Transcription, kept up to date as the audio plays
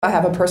I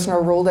have a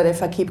personal rule that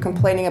if I keep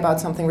complaining about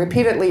something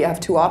repeatedly, I have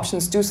two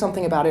options: do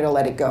something about it or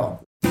let it go.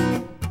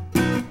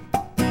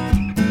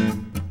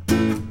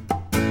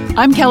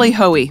 I'm Kelly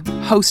Hoey,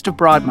 host of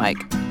Broad Mic.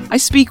 I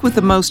speak with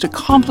the most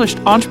accomplished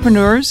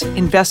entrepreneurs,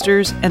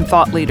 investors, and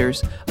thought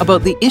leaders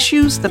about the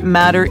issues that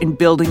matter in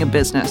building a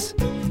business.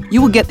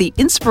 You will get the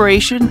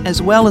inspiration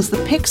as well as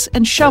the picks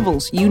and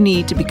shovels you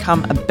need to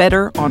become a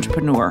better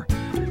entrepreneur.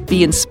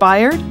 Be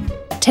inspired,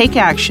 take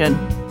action,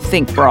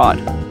 think broad.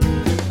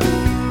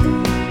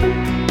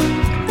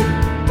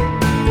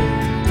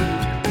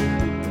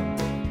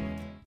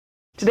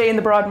 Today in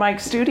the Broad Mic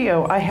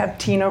studio, I have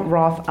Tina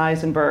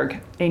Roth-Eisenberg,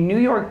 a New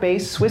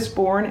York-based,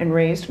 Swiss-born and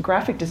raised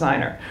graphic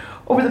designer.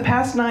 Over the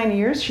past 9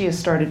 years, she has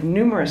started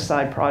numerous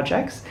side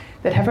projects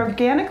that have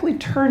organically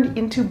turned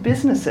into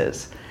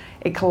businesses.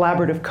 A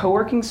collaborative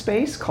co-working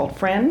space called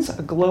Friends,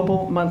 a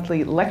global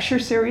monthly lecture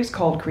series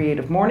called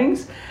Creative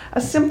Mornings, a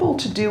simple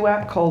to-do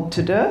app called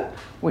To Do,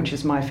 which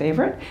is my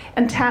favorite,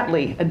 and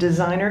Tattly, a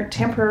designer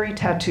temporary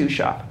tattoo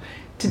shop.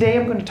 Today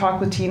I'm going to talk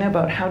with Tina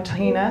about how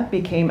Tina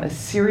became a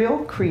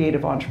serial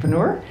creative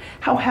entrepreneur,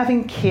 how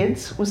having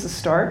kids was the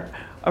start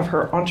of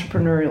her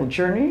entrepreneurial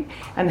journey,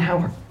 and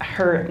how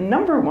her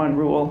number one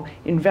rule,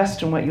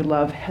 invest in what you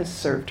love, has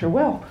served her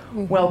well.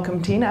 Mm-hmm.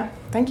 Welcome, Tina.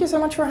 Thank you so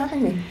much for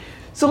having me.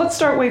 So let's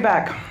start way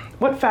back.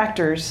 What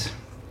factors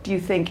do you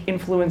think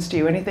influenced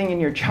you? Anything in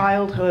your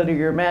childhood or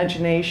your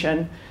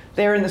imagination,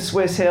 there in the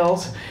Swiss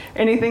hills,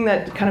 anything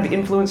that kind of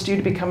influenced you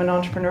to become an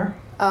entrepreneur?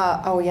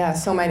 Oh yeah,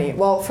 so many.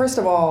 Well, first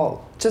of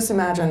all, just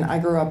imagine I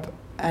grew up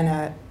in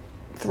a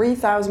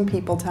 3,000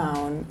 people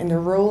town in the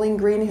rolling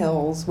green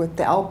hills with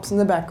the Alps in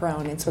the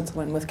background in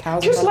Switzerland with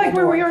cows. Just like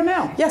where we are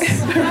now. Yes.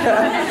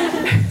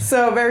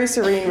 So very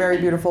serene, very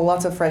beautiful,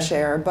 lots of fresh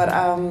air. But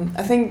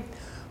I think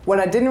what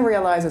I didn't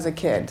realize as a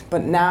kid,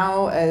 but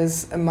now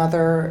as a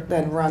mother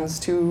that runs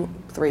 2,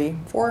 3,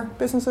 4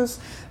 businesses,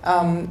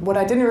 what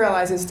I didn't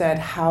realize is that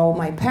how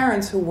my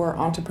parents, who were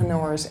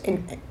entrepreneurs,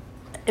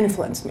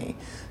 influenced me.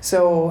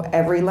 So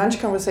every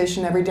lunch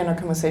conversation, every dinner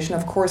conversation,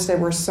 of course there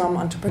were some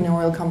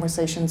entrepreneurial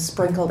conversations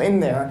sprinkled in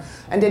there,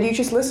 and that you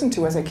just listen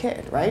to as a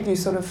kid, right? You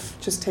sort of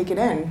just take it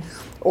in.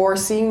 Or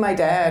seeing my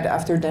dad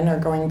after dinner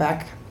going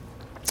back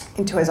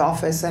into his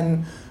office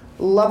and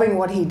loving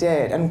what he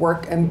did and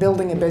work and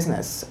building a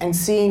business and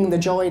seeing the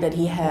joy that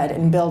he had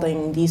in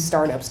building these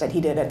startups that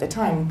he did at the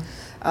time.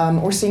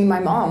 Or seeing my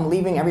mom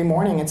leaving every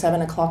morning at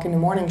 7 o'clock in the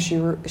morning. She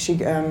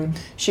ran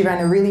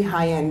a really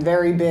high-end,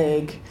 very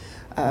big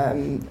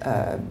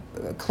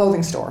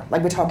clothing store.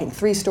 Like we're talking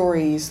 3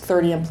 stories,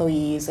 30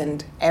 employees,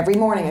 and every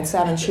morning at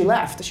 7 she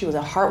left. She was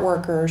a hard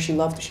worker. She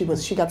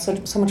got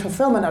so much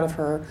fulfillment out of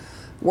her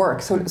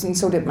work. And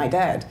so did my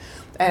dad.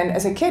 And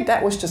as a kid,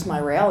 that was just my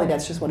reality.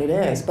 That's just what it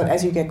is. But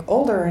as you get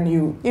older and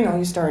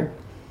you start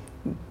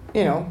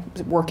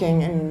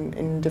working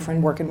in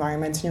different work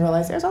environments, and you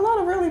realize there's a lot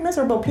of really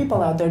miserable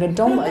people out there that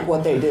don't like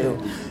what they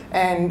do.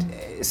 And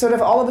sort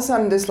of all of a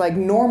sudden this like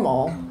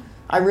normal,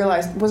 I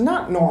realized was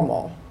not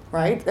normal.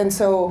 Right? And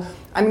so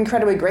I'm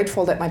incredibly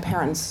grateful that my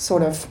parents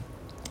sort of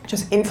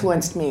just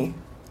influenced me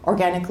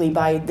organically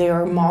by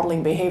their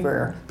modeling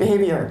behavior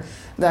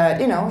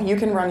that, you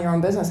can run your own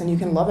business and you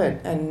can love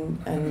it.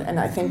 And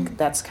I think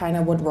that's kind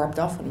of what rubbed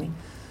off on me.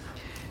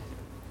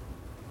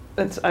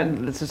 That's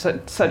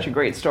such a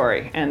great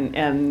story.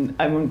 And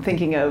I'm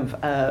thinking of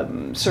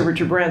Sir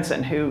Richard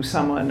Branson, who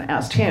someone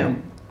asked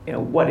him,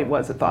 what it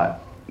was that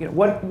thought,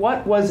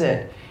 what was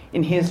it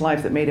in his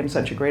life that made him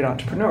such a great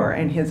entrepreneur?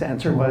 And his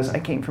answer was, I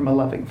came from a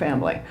loving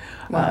family.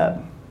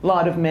 Wow. A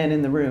lot of men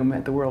in the room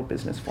at the World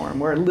Business Forum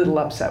were a little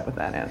upset with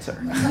that answer.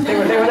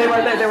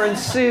 They were in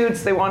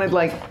suits. They wanted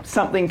like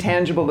something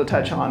tangible to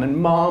touch on, and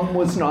mom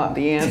was not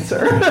the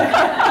answer.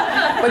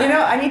 But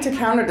I need to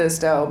counter this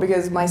though,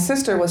 because my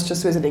sister was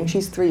just visiting.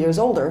 She's 3 years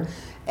older,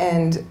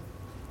 and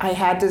I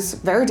had this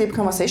very deep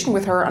conversation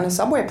with her on a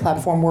subway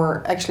platform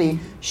where actually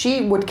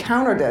she would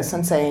counter this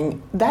and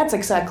saying, that's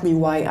exactly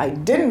why I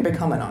didn't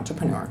become an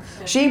entrepreneur.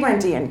 She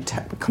went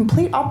the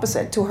complete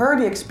opposite. To her,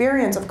 the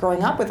experience of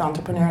growing up with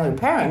entrepreneurial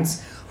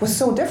parents was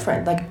so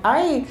different. Like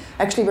I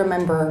actually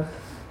remember,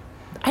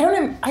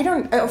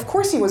 of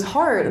course it was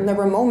hard, and there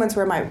were moments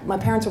where my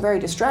parents were very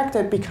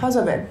distracted because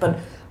of it, but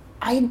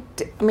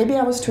maybe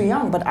I was too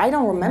young, but I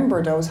don't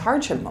remember those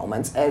hardship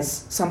moments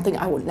as something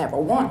I would never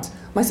want.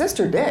 My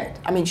sister did.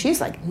 I mean, she's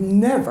like,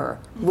 never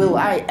will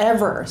I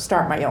ever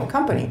start my own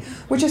company,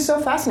 which is so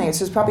fascinating. It's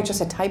just probably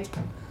just a type,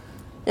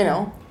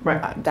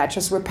 right. That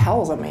just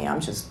repels on me.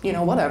 I'm just,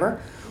 whatever.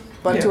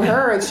 But to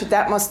her, I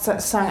must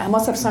have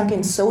sunk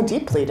in so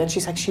deeply that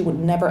she's like, she would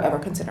never ever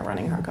consider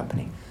running her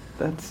company.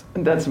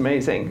 That's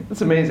amazing.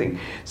 That's amazing.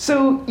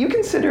 So you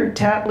considered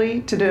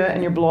Tattly, To Do,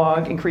 and your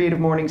blog and Creative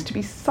Mornings to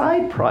be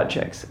side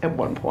projects at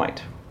one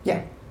point.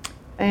 Yeah.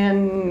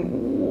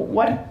 And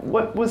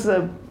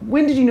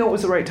when did you know it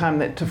was the right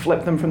time to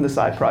flip them from the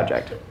side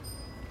project?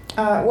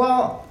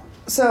 So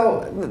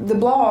the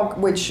blog,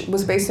 which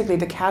was basically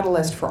the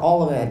catalyst for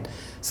all of it.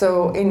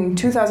 So in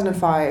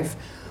 2005,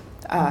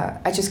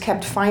 I just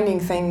kept finding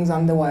things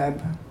on the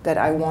web that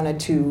I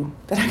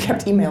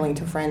kept emailing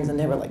to friends, and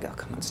they were like, oh,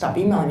 come on, stop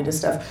emailing me this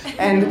stuff.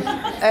 And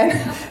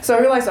so I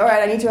realized, all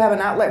right, I need to have an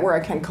outlet where I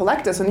can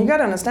collect this. And you got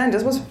to understand,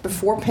 this was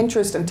before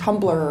Pinterest and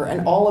Tumblr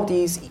and all of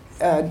these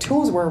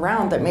tools were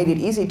around that made it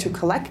easy to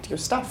collect your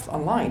stuff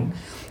online.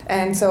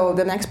 And so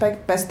the next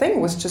best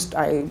thing was just,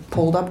 I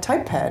pulled up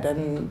Typepad,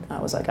 and I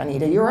was like, I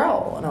need a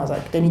URL. And I was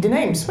like, they need a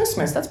name,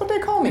 Swissmiss, that's what they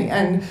call me.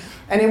 And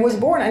it was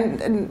born,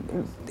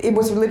 and it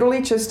was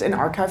literally just an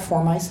archive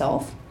for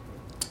myself.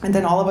 And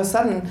then all of a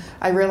sudden,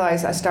 I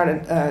realized, I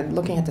started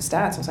looking at the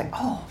stats. I was like,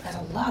 oh, there's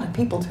a lot of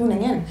people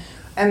tuning in.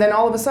 And then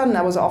all of a sudden,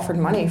 I was offered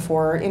money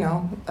for,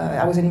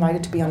 I was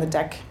invited to be on the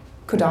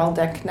Kudal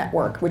Deck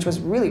network, which was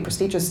really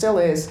prestigious, still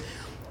is.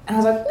 And I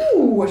was like,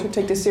 ooh, I should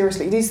take this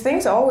seriously. These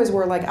things always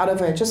were like out of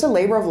just a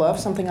labor of love,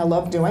 something I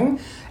love doing.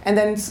 And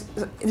then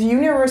the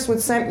universe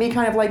would send me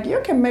kind of like, you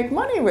can make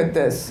money with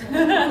this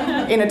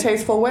in a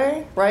tasteful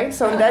way, right?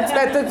 So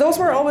those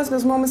were always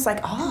those moments like,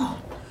 oh.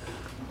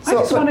 I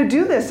just want to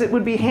do this. It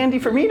would be handy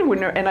for me to,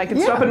 and I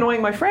can stop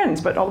annoying my friends,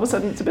 but all of a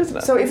sudden it's a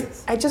business. So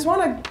if I just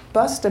want to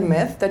bust a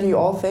myth that you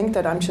all think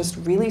that I'm just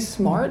really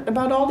smart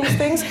about all these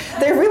things,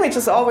 they really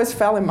just always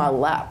fell in my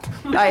lap.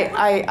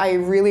 I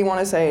really want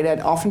to say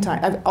that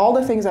oftentimes, all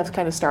the things I've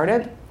kind of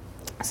started,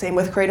 same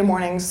with Creative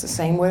Mornings,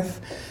 same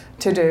with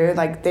To Do,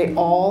 like they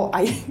all,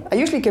 I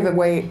usually give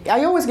away,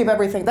 I always give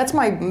everything. That's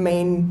my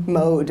main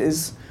mode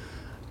is,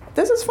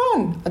 this is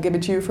fun, I'll give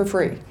it to you for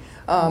free.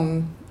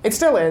 It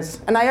still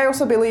is. And I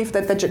also believe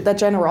that the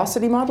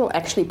generosity model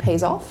actually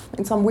pays off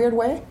in some weird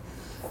way.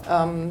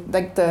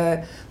 Like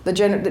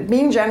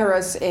being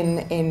generous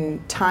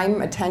in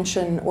time,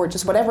 attention, or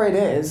just whatever it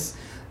is,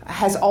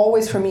 has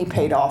always for me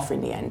paid off in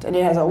the end. And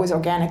it has always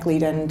organically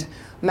then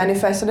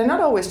manifested, and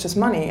not always just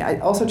money,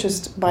 also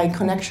just by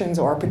connections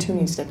or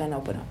opportunities that then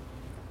open up.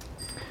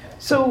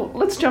 So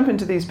let's jump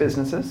into these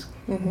businesses.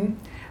 Mm-hmm.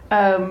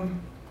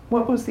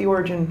 What was the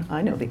origin?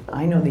 I know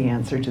the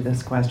answer to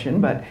this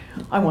question, but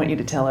I want you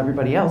to tell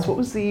everybody else. What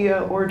was the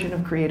origin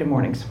of Creative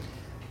Mornings?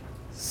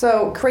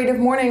 So Creative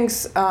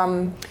Mornings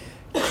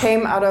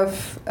came out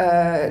of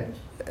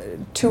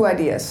two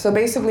ideas. So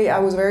basically, I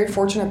was very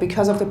fortunate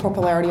because of the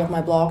popularity of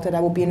my blog that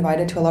I would be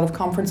invited to a lot of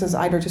conferences,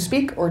 either to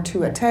speak or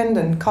to attend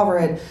and cover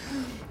it.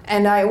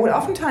 And I would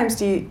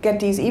oftentimes get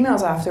these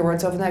emails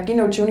afterwards of like,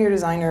 junior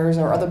designers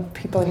or other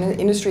people in the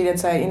industry that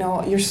say,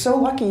 you're so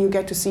lucky you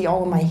get to see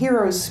all of my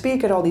heroes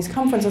speak at all these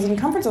conferences. And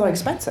conferences are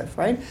expensive,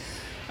 right?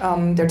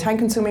 They're time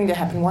consuming, they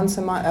happen once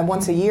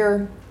a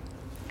year.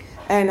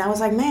 And I was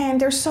like, man,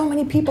 there's so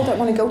many people that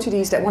want to go to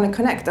these, that want to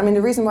connect. I mean,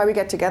 the reason why we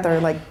get together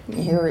like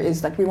here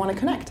is that we want to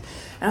connect.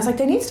 And I was like,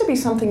 there needs to be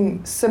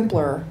something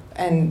simpler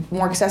and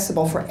more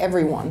accessible for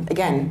everyone.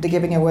 Again, the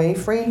giving away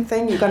free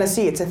thing, you're going to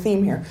see it's a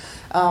theme here.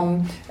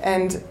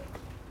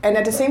 And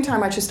at the same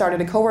time, I just started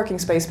a co-working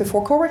space.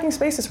 Before co-working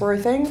spaces were a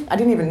thing, I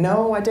didn't even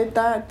know I did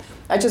that.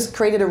 I just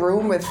created a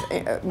room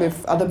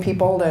with other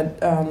people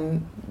that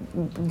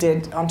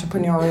did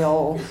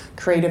entrepreneurial,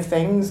 creative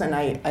things, and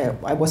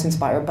I was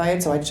inspired by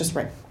it, so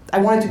I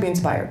wanted to be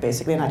inspired,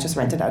 basically, and I just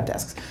rented out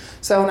desks.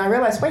 So, and I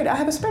realized, wait, I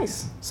have a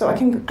space, so I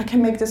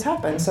can make this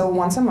happen. So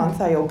once a month,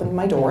 I opened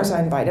my doors,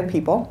 I invited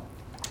people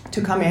to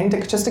come in,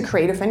 just the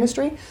creative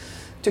industry,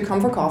 to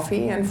come for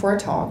coffee and for a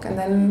talk, and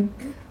then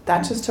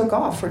that just took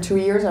off. For 2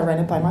 years, I ran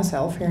it by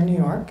myself here in New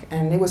York,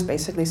 and it was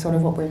basically sort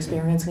of what we're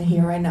experiencing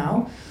here right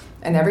now.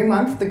 And every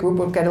month, the group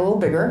would get a little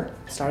bigger.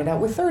 Started out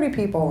with 30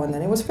 people, and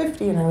then it was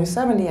 50, and then it was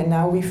 70, and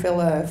now we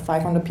fill a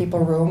 500-people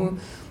room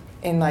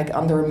in like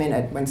under a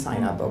minute when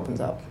sign-up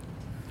opens up.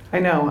 I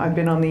know, I've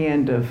been on the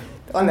end of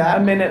a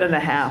minute and a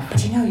half.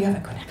 But you have a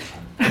connection.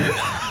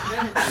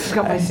 I've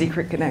got my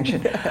secret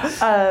connection.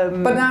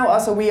 But now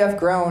also we have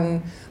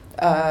grown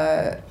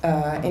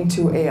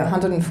into a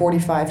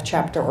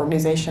 145-chapter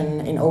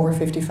organization in over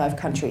 55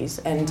 countries.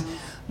 And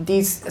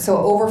so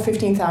over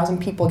 15,000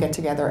 people get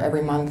together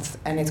every month,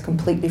 and it's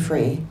completely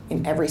free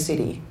in every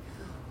city.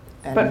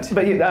 And but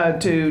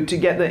to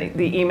get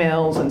the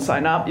emails and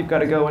sign up, you've got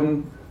to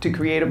go to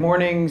Creative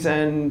Mornings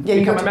and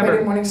become a member.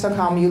 You go to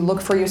creativemornings.com, you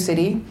look for your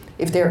city.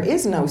 If there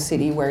is no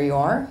city where you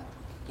are,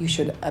 you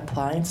should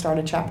apply and start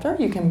a chapter.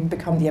 You can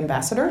become the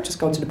ambassador. Just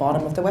go to the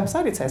bottom of the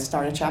website. It says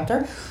start a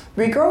chapter.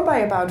 We grow by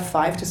about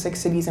 5 to 6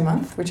 cities a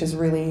month, which is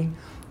really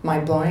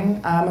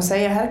mind-blowing. I must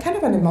say I had kind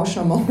of an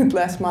emotional moment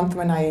last month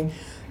when I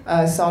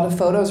saw the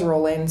photos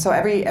roll in. So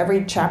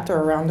every chapter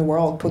around the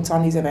world puts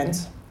on these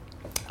events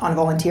on a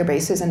volunteer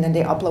basis, and then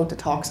they upload the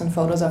talks and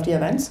photos of the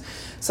events.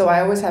 So I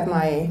always have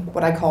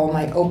what I call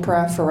my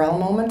Oprah Pharrell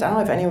moment. I don't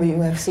know if any of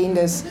you have seen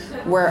this,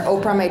 where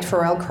Oprah made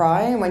Pharrell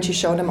cry when she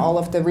showed him all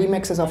of the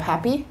remixes of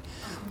Happy.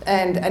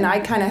 And I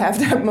kind of have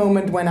that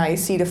moment when I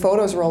see the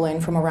photos roll in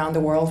from around the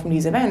world from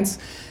these events.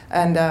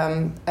 And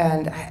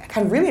I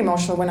got really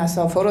emotional when I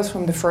saw photos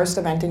from the first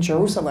event in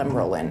Jerusalem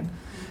roll in.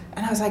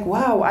 And I was like,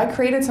 wow, I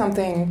created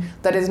something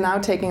that is now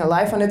taking a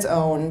life on its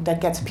own, that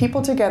gets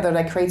people together,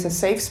 that creates a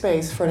safe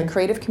space for the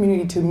creative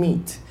community to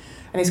meet,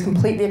 and is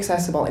completely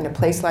accessible in a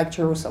place like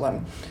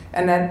Jerusalem.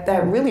 And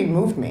that really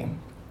moved me.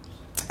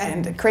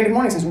 And Creative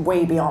Mornings is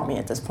way beyond me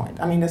at this point.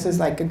 I mean, this is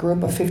like a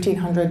group of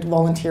 1,500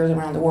 volunteers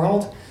around the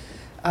world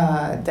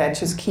that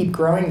just keep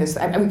growing this.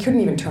 And we couldn't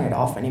even turn it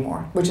off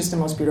anymore, which is the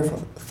most beautiful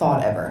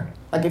thought ever.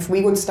 Like if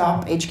we would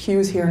stop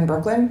HQs here in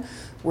Brooklyn,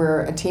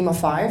 we're a team of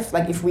 5.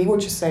 Like if we would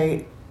just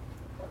say,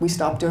 we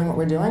stop doing what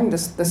we're doing,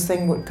 this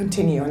thing would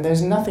continue. And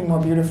there's nothing more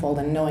beautiful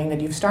than knowing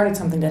that you've started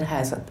something that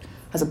has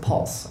a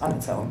pulse on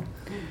its own.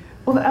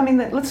 Well, I mean,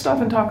 let's stop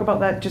and talk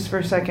about that just for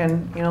a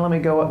second. You know, let me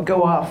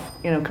go off,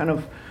 you know, kind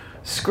of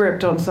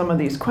script on some of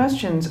these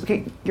questions.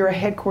 Okay, you're a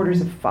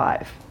headquarters of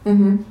 5.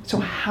 Mm-hmm. So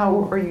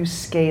how are you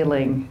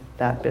scaling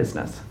that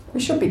business? We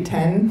should be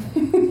 10.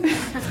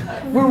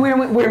 We're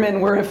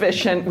women, we're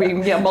efficient, we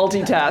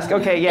multitask.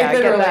 Okay, yeah, it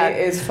literally I get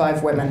that. is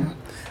 5 women.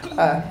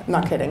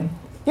 Not kidding.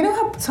 You know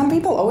how some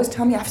people always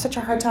tell me I have such a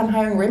hard time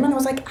hiring women? I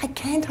was like, I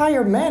can't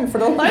hire men for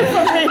the life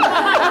of me.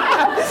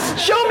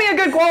 Show me a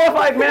good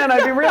qualified man.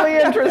 I'd be really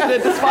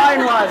interested to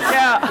find one.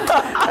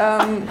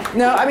 Yeah.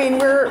 No, I mean,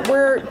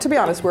 we're to be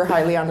honest, we're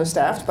highly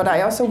understaffed, but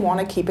I also want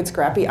to keep it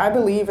scrappy. I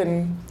believe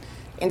in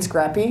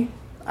scrappy.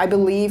 I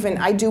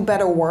do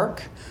better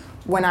work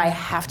when I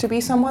have to be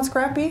somewhat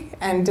scrappy,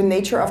 and the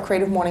nature of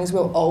Creative Mornings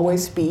will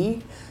always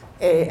be,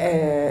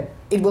 it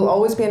will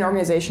always be an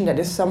organization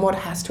that somewhat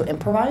has to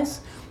improvise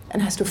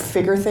and has to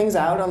figure things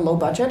out on low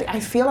budget. I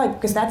feel like,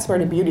 because that's where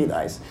the beauty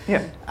lies.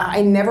 Yeah.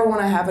 I never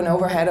want to have an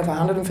overhead of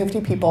 150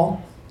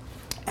 people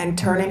and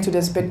turn into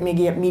this big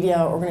media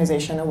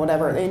organization or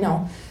whatever, you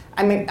know.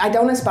 I mean, I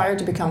don't aspire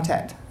to become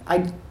TED.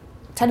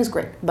 TED is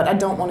great, but I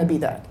don't want to be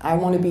that. I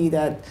want to be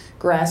that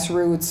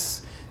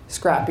grassroots,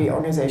 scrappy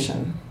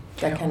organization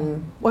that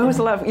can... Well, I always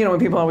love, you know, when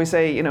people always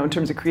say, you know, in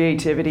terms of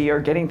creativity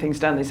or getting things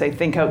done, they say,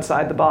 think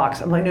outside the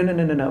box. I'm like,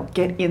 no.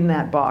 Get in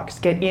that box.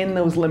 Get in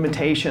those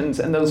limitations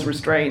and those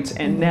restraints,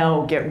 and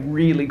now get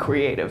really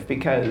creative,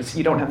 because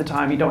you don't have the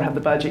time, you don't have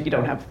the budget, you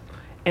don't have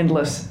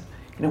endless,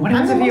 you know, what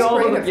happens if you all...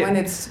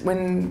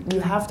 when you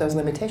have those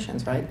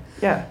limitations, right?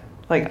 Yeah.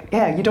 Like,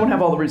 yeah, you don't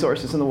have all the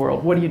resources in the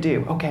world. What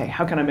do? Okay,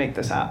 how can I make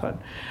this happen?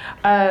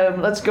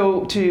 Let's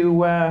go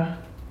to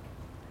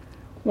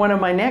one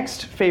of my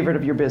next favorite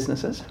of your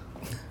businesses.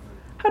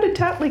 How did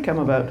Tattly come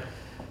about?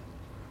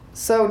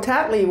 So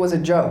Tattly was a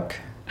joke.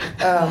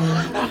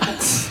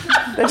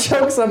 The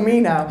joke's on me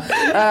now.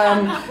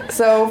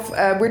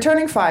 We're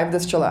turning 5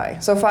 this July.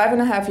 So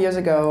 5.5 years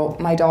ago,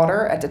 my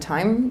daughter at the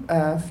time,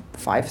 5,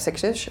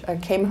 6-ish,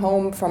 came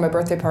home from a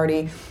birthday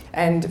party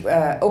and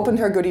opened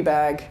her goodie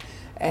bag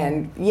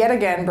and yet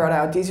again brought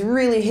out these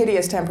really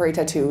hideous temporary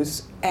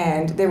tattoos,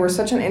 and they were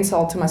such an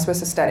insult to my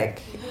Swiss aesthetic.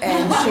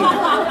 And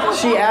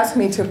she asked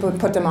me to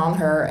put them on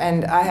her,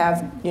 and I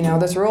have, you know,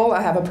 this rule.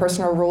 I have a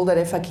personal rule that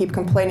if I keep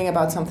complaining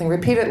about something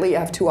repeatedly, I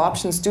have 2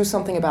 options: do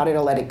something about it or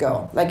let it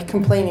go. Like,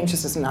 complaining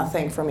just is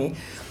nothing for me.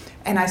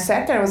 And I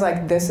sat there and was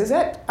like, this is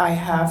it. I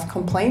have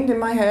complained in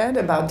my head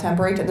about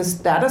the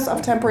status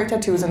of temporary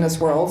tattoos in this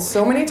world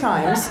so many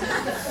times.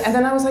 And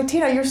then I was like,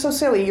 Tina, you're so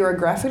silly. You're a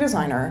graphic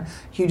designer.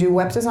 You do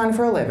web design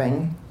for a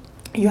living.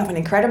 You have an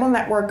incredible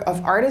network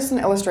of artists and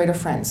illustrator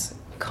friends.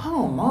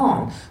 Come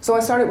on. So I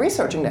started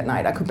researching that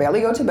night. I could barely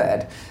go to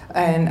bed.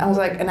 And I was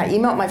like, and I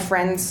emailed my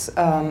friends,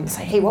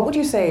 say, hey, what would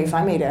you say if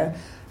I made a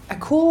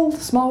cool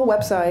small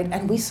website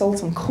and we sold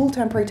some cool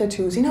temporary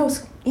tattoos, you know,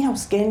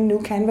 skin, new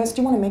canvas,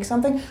 do you want to make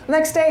something? The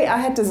next day I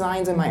had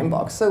designs in my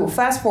inbox. So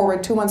fast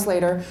forward 2 months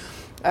later,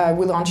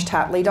 we launched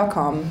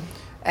Tattly.com,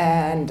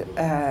 and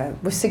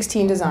with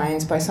 16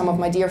 designs by some of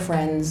my dear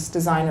friends,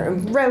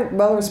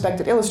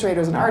 well-respected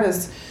illustrators and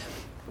artists.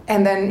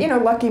 And then, you know,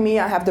 lucky me,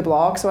 I have the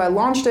blog, so I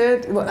launched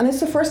it. And it's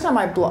the first time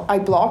I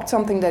blogged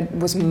something that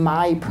was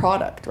my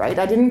product, right?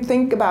 I didn't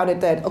think about it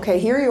that, okay,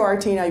 here you are,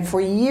 Tina,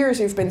 for years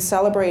you've been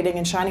celebrating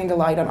and shining the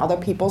light on other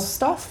people's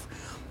stuff.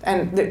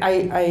 And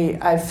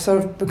I've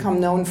sort of become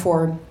known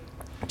for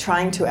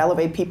trying to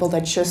elevate people that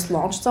just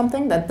launched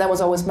something. That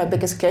was always my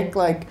biggest kick,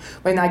 like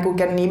when I could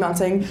get an email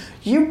saying,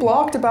 you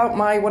blogged about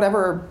my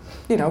whatever,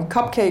 you know,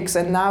 cupcakes,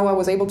 and now I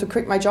was able to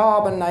quit my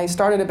job and I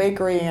started a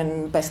bakery,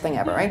 and best thing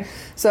ever, right?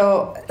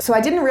 So I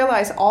didn't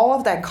realize all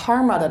of that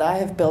karma that I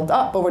have built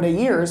up over the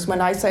years when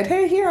I said,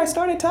 hey, here, I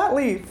started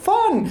Tattly,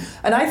 fun.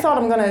 And I thought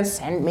I'm gonna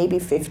send maybe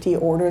 50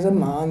 orders a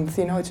month,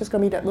 you know, it's just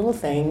gonna be that little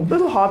thing.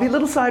 Little hobby,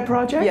 little side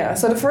project. Yeah,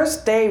 so the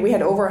first day we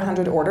had over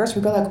 100 orders.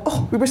 We were like,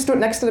 oh, we were stood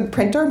next to the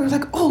printer, and we were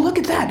like, oh, look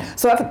at that.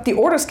 So the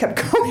orders kept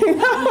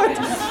coming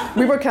out.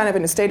 We were kind of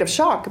in a state of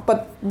shock.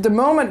 But the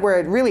moment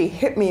where it really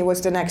hit me was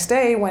the next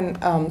day when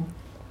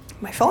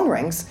my phone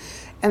rings,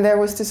 and there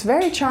was this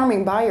very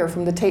charming buyer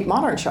from the Tate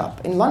Modern shop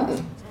in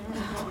London.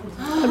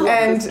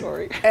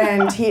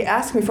 And he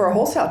asked me for a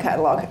wholesale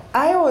catalog.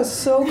 I was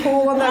so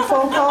cool on that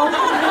phone call.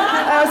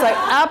 I was like,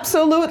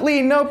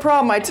 absolutely no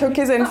problem. I took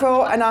his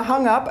info and I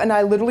hung up, and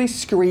I literally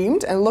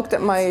screamed and looked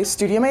at my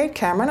studio mate,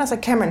 Cameron. I was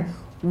like, Cameron,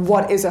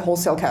 what is a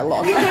wholesale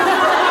catalog?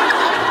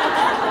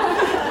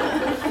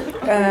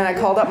 And then I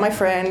called up my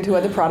friend who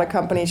had the product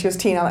company. She goes,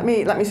 Tina, let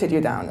me sit you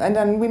down. And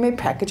then we made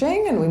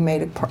packaging, and we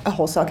made a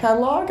wholesale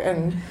catalog,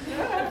 and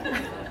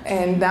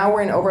And now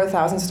we're in over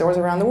 1,000 stores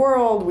around the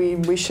world.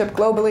 We ship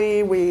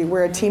globally.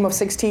 We're a team of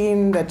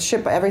 16 that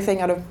ship everything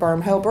out of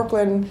Barham Hill,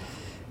 Brooklyn.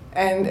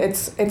 And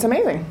it's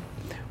amazing.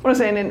 What I'm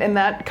saying, and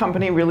that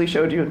company really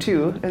showed you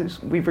too, as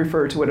we've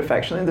referred to it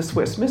affectionately, the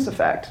Swiss Miss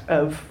effect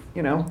of,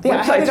 websites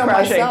I had it on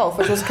crashing. myself,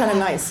 which was kind of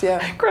nice,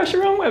 yeah. Crash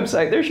your own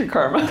website. There's your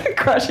karma.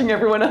 Crashing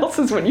everyone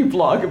else's when you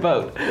blog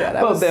about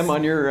them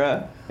on your,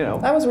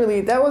 That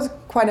was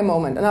quite a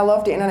moment. And I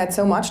love the internet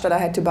so much that I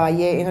had to buy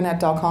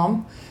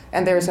yeinternet.com.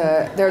 And there's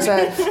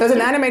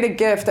an animated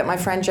GIF that my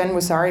friend Jen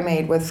Musari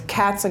made with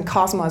cats and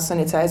cosmos, and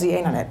it says the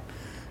internet.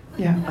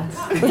 Yeah,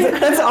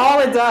 that's all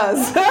it does.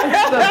 It's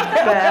the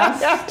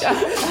best.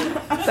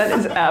 That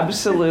is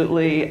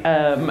absolutely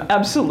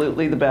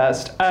the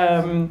best.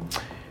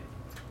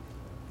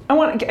 I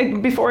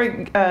want, before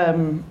I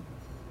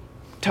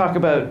talk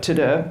about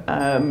Todo,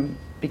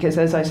 because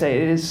as I say,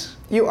 it is.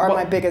 You are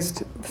my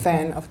biggest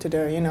fan of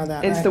To-Do, you know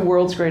that. It's right? the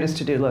world's greatest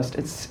to-do list.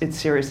 It's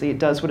seriously, it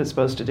does what it's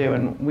supposed to do,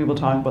 and we will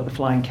talk about the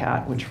flying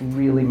cat, which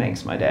really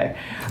makes my day.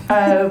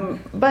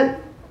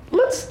 But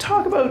let's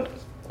talk about.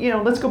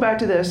 Let's go back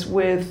to this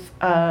with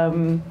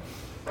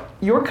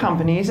your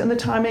companies and the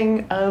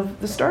timing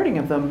of the starting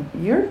of them.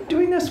 You're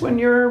doing this when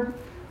you're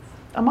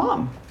a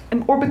mom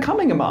or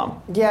becoming a mom.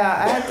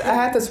 Yeah, I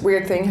had this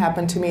weird thing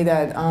happen to me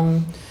that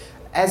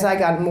as I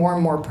got more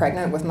and more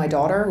pregnant with my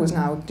daughter, who's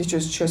now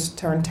just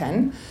turned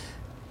 10,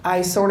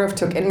 I sort of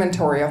took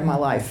inventory of my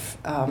life.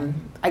 I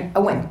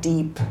went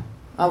deep.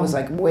 I was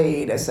like,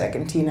 wait a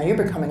second, Tina, you're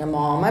becoming a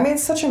mom. I mean,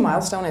 it's such a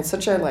milestone. It's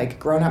such a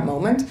grown-up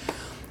moment.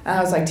 And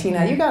I was like,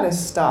 Tina, you got to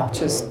stop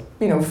just,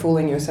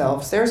 fooling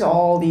yourselves. There's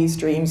all these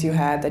dreams you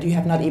had that you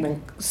have not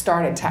even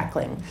started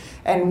tackling.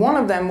 And one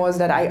of them was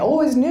that I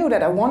always knew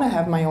that I want to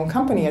have my own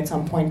company at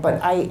some point,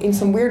 but in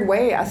some weird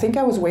way, I think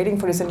I was waiting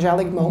for this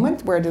angelic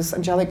moment where this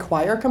angelic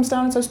choir comes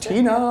down and says,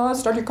 Tina,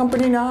 start your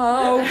company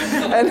now.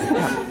 and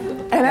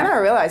then I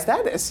realized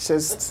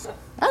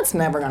that's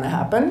never going to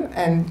happen.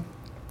 And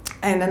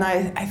then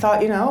I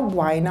thought,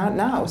 why not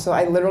now? So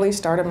I literally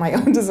started my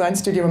own design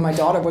studio when my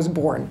daughter was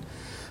born,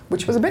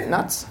 which was a bit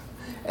nuts.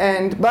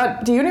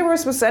 But the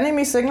universe was sending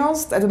me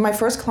signals. That my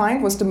first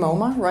client was the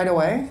MoMA right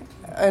away.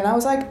 And I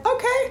was like,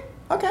 okay.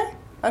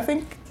 I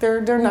think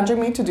they're nudging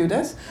me to do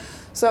this.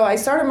 So I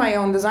started my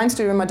own design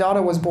studio when my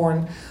daughter was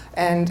born.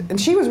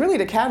 And she was really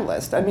the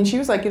catalyst. I mean, she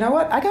was like, you know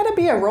what? I got to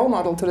be a role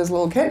model to this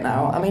little kid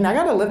now. I mean, I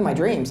got to live my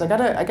dreams. I got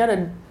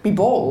to be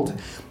bold.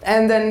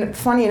 And then,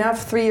 funny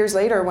enough, 3 years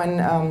later,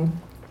 when I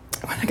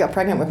got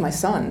pregnant with my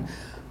son,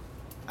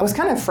 I was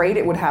kind of afraid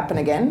it would happen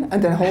again,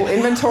 and the whole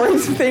inventory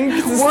thing.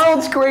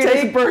 World's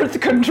greatest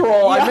birth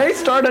control. Yeah. I may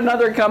start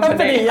another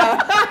company.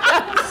 Yeah.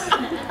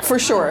 For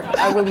sure.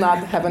 I will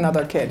not have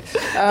another kid.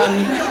 So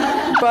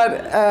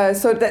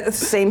the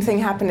same thing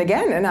happened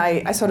again, and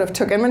I sort of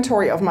took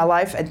inventory of my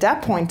life at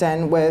that point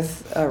then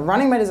with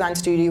running my design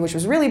studio, which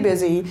was really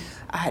busy.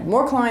 I had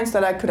more clients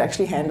that I could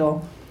actually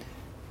handle.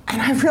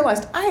 And I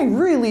realized I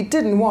really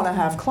didn't want to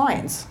have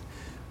clients.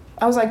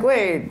 I was like,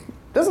 wait,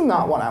 this is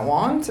not what I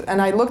want.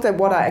 And I looked at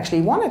what I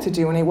actually wanted to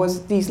do, and it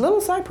was these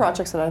little side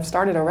projects that I've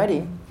started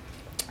already.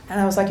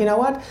 And I was like, you know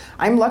what?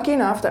 I'm lucky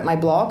enough that my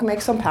blog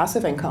makes some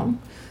passive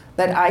income,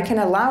 that I can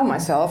allow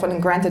myself,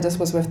 and granted this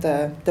was with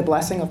the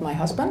blessing of my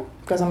husband,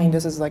 because I mean,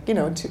 this is like,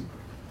 the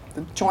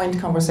joint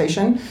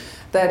conversation,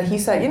 that he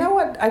said, you know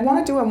what? I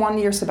want to do a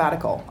 1-year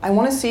sabbatical. I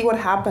want to see what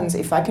happens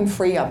if I can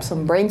free up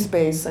some brain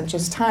space and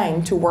just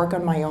time to work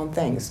on my own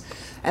things.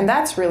 And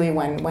that's really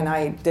when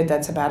I did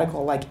that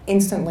sabbatical, like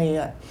instantly,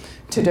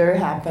 To-Do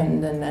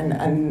happened,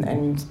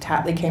 and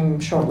Tattly came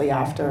shortly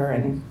after,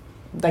 and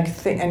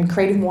and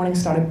Creative Morning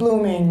started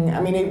blooming. I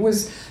mean, it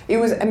was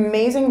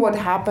amazing what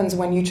happens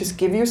when you just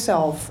give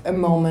yourself a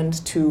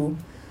moment to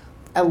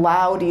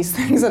allow these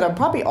things that are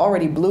probably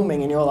already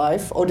blooming in your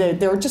life, or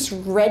they're just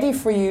ready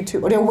for you to,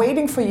 or they're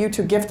waiting for you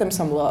to give them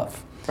some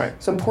love. Right.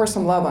 So pour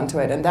some love onto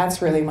it, and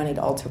that's really when it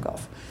all took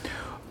off.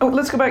 Oh,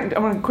 let's go back. I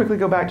want to quickly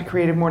go back to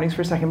Creative Mornings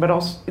for a second, but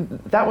also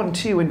that one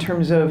too, in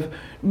terms of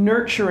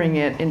nurturing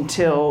it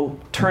until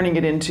turning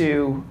it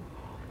into,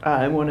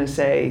 I want to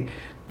say,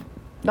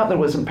 not that it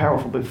wasn't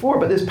powerful before,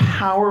 but this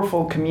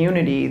powerful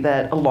community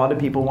that a lot of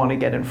people want to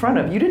get in front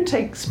of. You didn't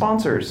take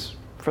sponsors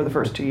for the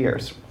first 2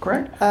 years,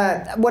 correct?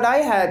 What I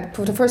had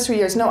for the first 3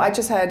 years, no, I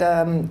just had,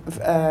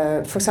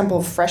 for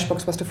example,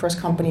 FreshBooks was the first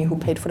company who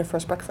paid for the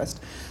first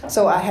breakfast.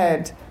 So I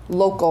had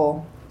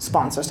local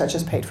sponsors that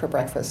just paid for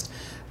breakfast.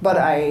 But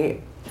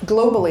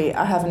globally,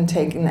 I haven't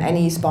taken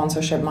any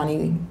sponsorship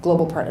money,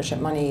 global partnership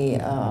money,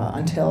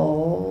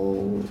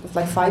 until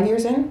like 5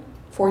 years in,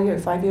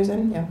 5 years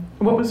in, yeah.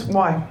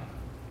 Why?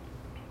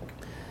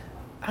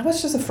 I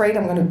was just afraid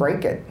I'm going to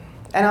break it.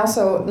 And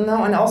also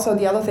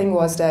the other thing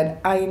was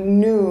that I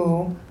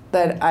knew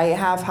that I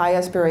have high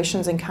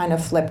aspirations and kind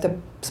of flip the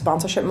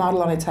sponsorship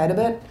model on its head a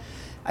bit.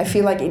 I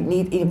feel like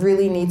it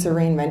really needs a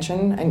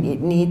reinvention, and it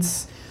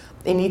needs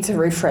a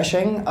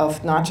refreshing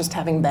of not just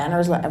having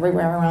banners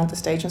everywhere around the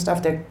stage and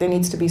stuff. There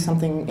needs to be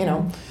something,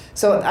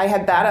 So I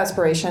had that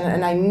aspiration,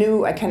 and I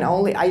knew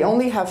I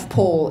only have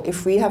pull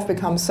if we have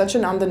become such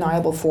an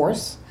undeniable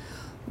force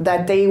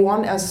that they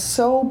want us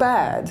so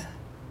bad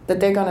that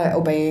they're going to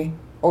obey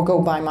or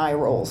go by my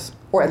rules,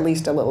 or at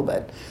least a little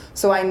bit.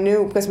 So I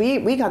knew, because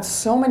we got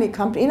so many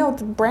companies,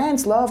 the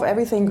brands love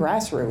everything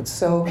grassroots.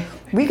 So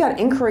we got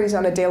inquiries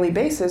on a daily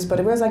basis, but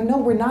it was like, no,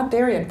 we're not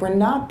there yet. We're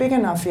not big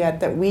enough yet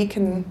that we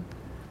can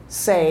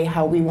say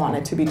how we want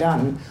it to be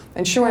done.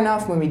 And sure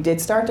enough, when we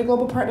did start the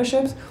global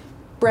partnerships,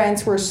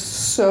 brands were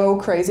so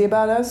crazy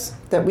about us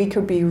that we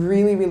could be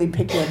really, really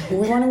picky on who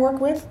we want to work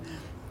with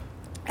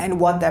and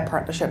what that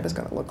partnership is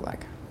going to look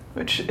like.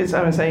 Which is,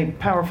 I would say,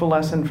 powerful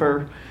lesson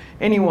for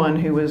anyone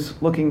who is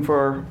looking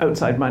for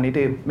outside money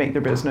to make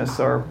their business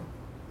or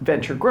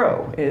venture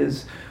grow,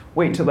 is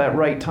wait till that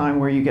right time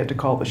where you get to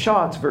call the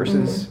shots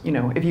versus,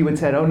 if you had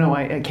said, oh no,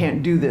 I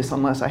can't do this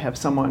unless I have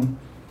someone,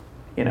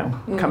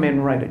 come in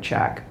and write a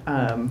check.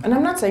 And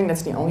I'm not saying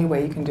that's the only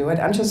way you can do it.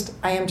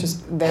 I am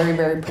just very,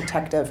 very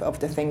protective of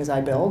the things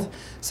I build.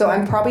 So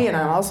I'm probably, and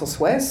I'm also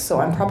Swiss, so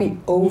I'm probably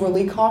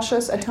overly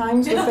cautious at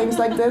times with things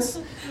like this.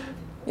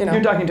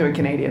 You're talking to a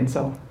Canadian,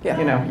 so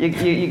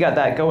you got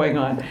that going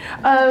on.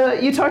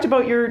 You talked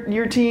about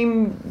your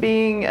team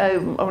being, I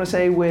want to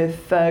say,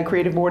 with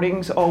Creative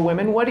Mornings, all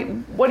women. What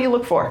do you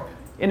look for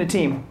in a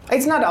team?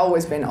 It's not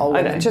always been all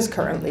women. It just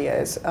currently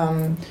is.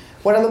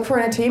 What I look for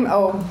in a team,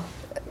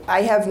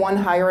 I have one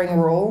hiring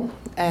rule,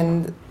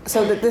 and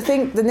so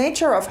the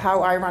nature of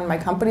how I run my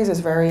companies is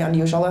very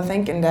unusual, I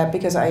think, in that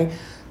because I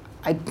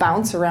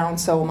bounce around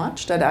so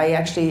much that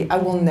I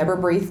will never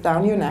breathe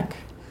down your neck.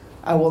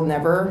 I will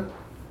never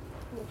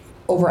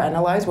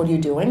overanalyze what you're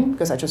doing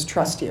because I just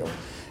trust you.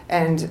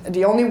 And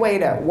the only way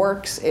that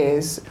works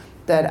is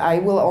that I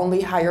will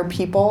only hire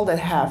people that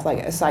have like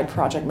a side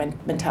project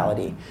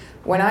mentality.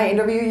 When I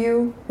interview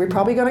you, we're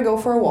probably going to go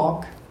for a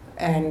walk,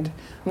 and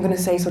I'm going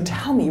to say, so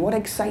tell me, what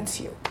excites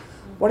you?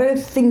 What are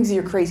the things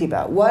you're crazy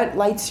about? What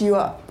lights you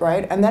up,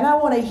 right? And then I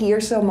want to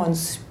hear someone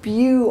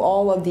spew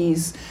all of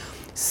these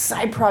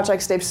side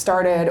projects they've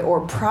started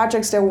or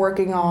projects they're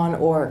working on,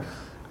 or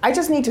I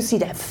just need to see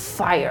that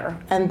fire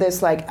and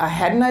this like, I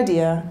had an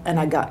idea and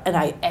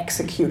I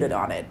executed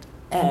on it.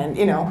 And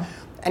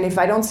and if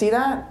I don't see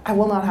that, I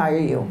will not hire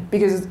you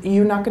because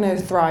you're not going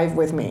to thrive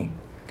with me.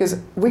 Because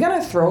we're going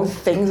to throw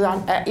things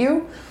at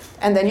you,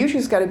 and then you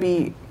just got to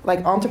be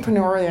like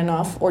entrepreneurial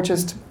enough or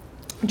just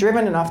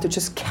driven enough to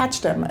just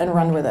catch them and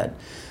run with it.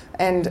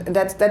 And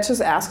that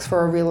just asks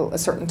for a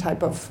certain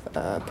type of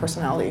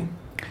personality.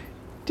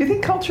 Do you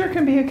think culture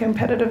can be a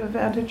competitive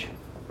advantage?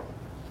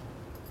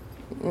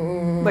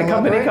 Like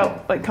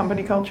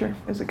company culture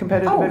is a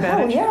competitive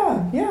advantage?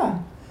 Oh,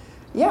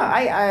 yeah.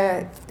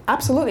 I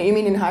absolutely. You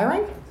mean in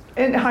hiring?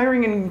 In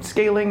hiring and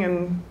scaling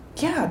and...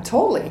 Yeah,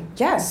 totally.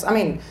 Yes. I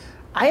mean,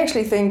 I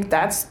actually think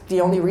that's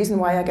the only reason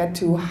why I get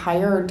to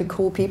hire the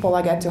cool people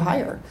I get to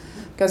hire.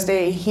 Because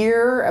they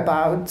hear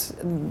about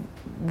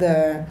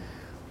the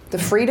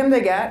freedom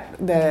they get.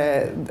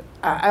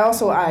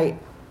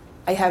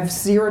 I have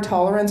zero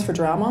tolerance for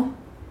drama.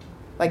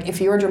 Like if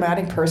you're a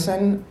dramatic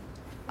person,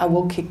 I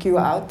will kick you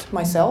out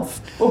myself.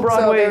 Well,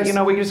 Broadway,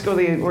 we just go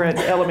we're at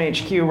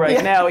LMHQ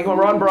right now.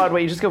 We're on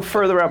Broadway. You just go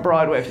further up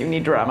Broadway if you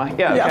need drama.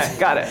 Yeah, okay,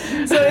 got it.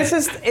 So it's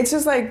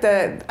just like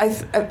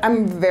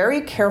I'm very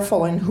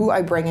careful in who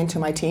I bring into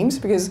my teams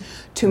because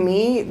to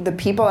me, the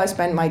people I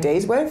spend my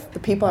days with, the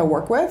people I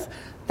work with,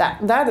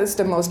 that is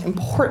the most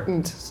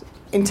important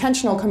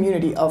intentional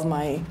community of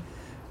my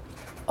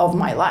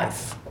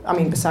life. I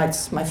mean,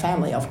 besides my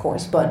family, of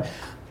course, but.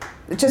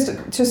 Just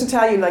to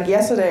tell you, like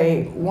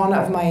yesterday, one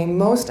of my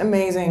most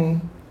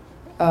amazing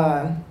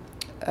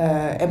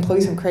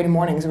employees from Creative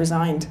Mornings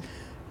resigned,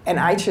 and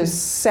I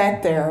just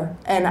sat there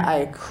and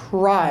I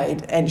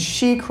cried, and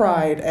she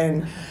cried,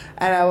 and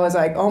I was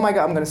like, oh my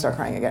God, I'm going to start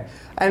crying again.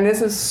 And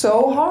this is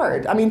so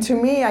hard. I mean, to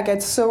me, I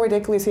get so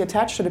ridiculously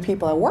attached to the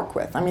people I work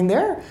with. I mean,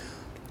 they're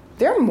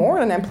more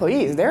than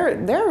employees. They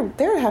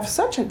have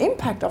such an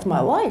impact of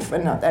my life,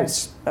 and I'm going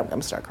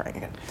to start crying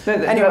again.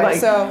 Anyway,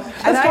 let's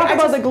talk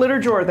about the glitter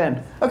drawer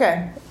then.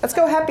 Okay, let's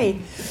go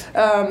happy.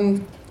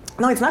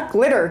 No, it's not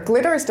glitter.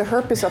 Glitter is the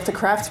herpes of the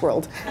crafts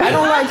world. I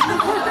don't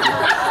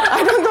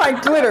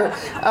like glitter.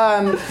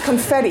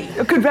 Confetti.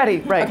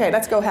 Confetti, right. Okay,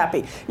 let's go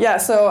happy. Yeah,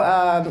 so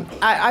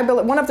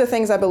one of the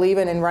things I believe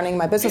in running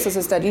my businesses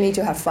is that you need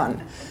to have fun.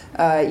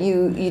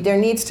 You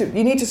need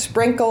to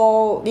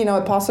sprinkle,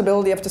 a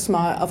possibility of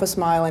a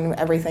smile in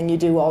everything you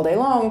do all day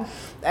long,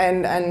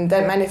 and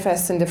that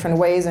manifests in different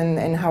ways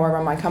in how I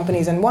run my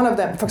companies. And one of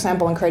them, for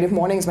example, in Creative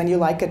Mornings, when you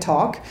like a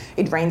talk,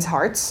 it rains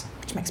hearts,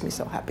 which makes me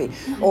so happy.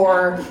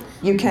 Or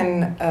you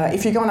can,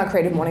 if you go in our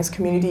Creative Mornings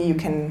community, you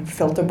can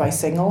filter by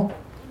single.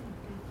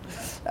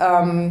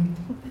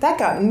 That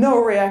got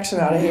no reaction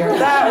out of here.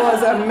 That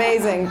was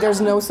amazing.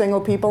 There's no single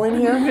people in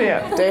here.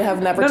 Yeah. They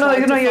have never.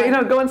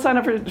 Go and sign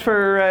up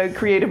for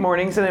Creative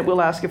Mornings, and it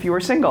will ask if you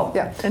are single.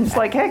 Yeah. And it's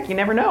like, heck, you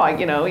never know.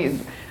 You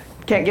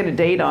can't get a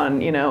date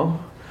on,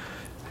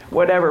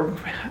 whatever,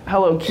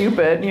 Hello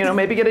Cupid.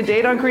 Maybe get a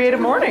date on Creative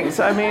Mornings.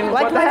 I mean,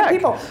 like what the heck?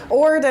 People.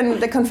 Or then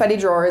the confetti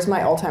drawer is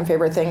my all-time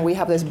favorite thing. We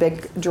have this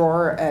big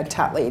drawer at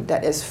Tattly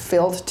that is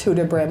filled to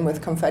the brim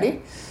with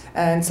confetti.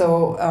 And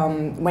so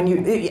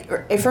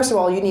first of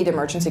all, you need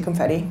emergency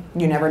confetti.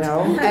 You never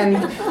know.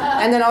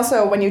 And then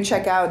also when you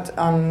check out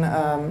on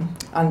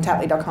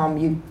Tattly.com,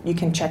 you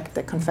can check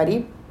the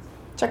confetti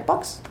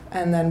checkbox,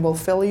 and then we'll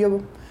fill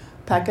your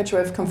package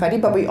with confetti.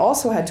 But we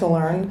also had to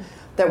learn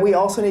that we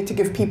also need to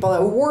give people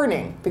a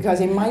warning because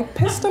it might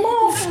piss them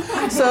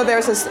off. So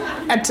there's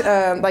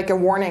like a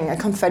warning, a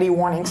confetti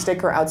warning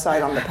sticker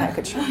outside on the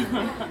package.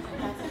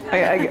 You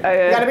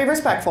gotta be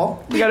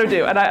respectful. You gotta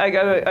do, and I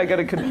got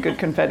a good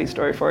confetti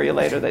story for you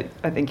later that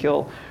I think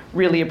you'll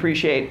really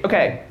appreciate.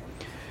 Okay,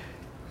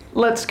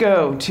 let's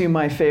go to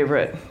my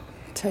favorite.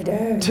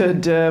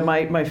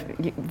 My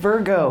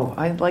Virgo.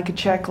 I like a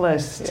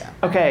checklist. Yeah.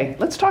 Okay,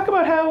 let's talk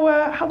about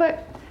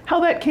how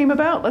that came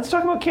about. Let's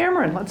talk about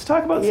Cameron. Let's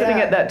talk about sitting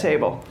at that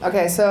table.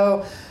 Okay,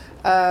 so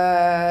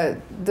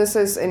this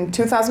is in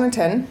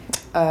 2010.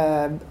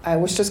 I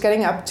was just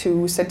getting up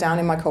to sit down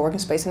in my co-working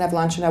space and have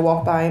lunch, and I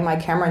walked by my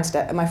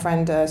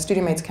friend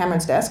studio mate's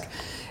Cameron's desk,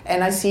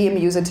 and I see him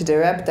use a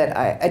to-do app that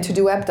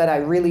I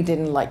really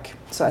didn't like.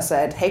 So I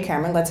said, "Hey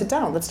Cameron, let's sit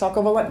down. Let's talk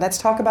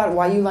about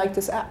why you like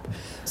this app."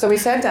 So we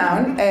sat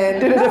down and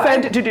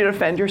did you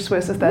defend your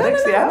Swiss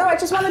aesthetics? No, I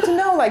just wanted to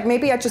know, like,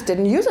 maybe I just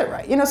didn't use it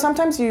right.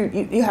 Sometimes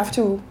you have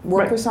to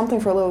work with something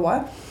for a little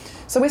while.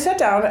 So we sat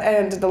down,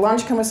 and the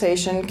lunch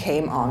conversation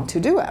came on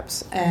to-do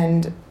apps,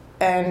 and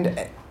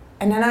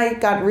then I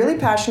got really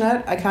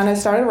passionate. I kind of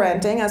started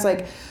ranting. I was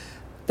like,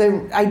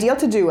 the ideal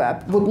to-do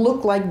app would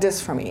look like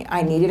this for me.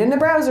 I need it in the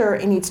browser.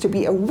 It needs to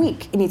be a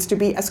week. It needs to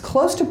be as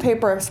close to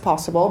paper as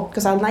possible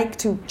because I like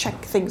to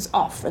check things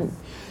off.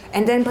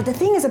 But the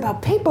thing is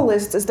about paper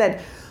lists is that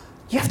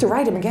you have to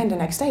write them again the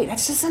next day.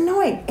 That's just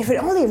annoying. If it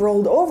only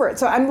rolled over.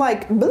 So I'm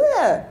like,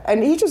 bleh.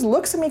 And he just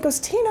looks at me and goes,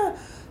 Tina,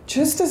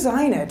 just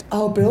design it.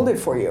 I'll build it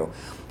for you.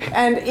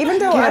 And even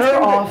though Get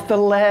her off the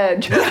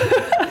ledge.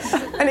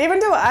 And even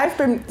though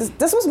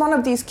this was one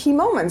of these key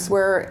moments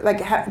where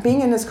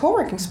being in this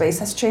co-working space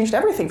has changed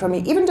everything for me.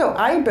 Even though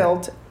I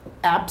built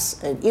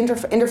apps and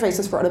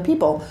interfaces for other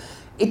people,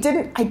 I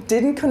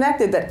didn't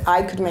connect it that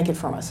I could make it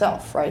for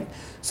myself, right?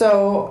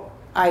 So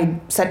I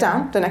sat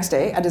down the next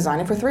day, I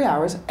designed it for 3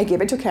 hours, I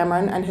gave it to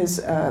Cameron and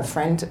his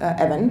friend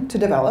Evan to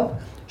develop.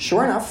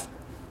 Sure enough,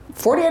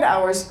 48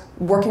 hours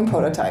working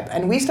prototype.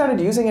 And we started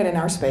using it in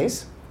our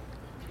space.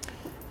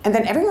 And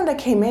then everyone that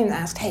came in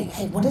asked,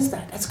 hey, what is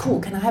that? That's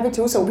cool, can I have it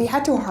too? So we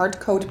had to hard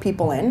code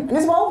people in.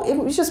 And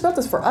we just built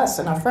this for us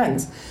and our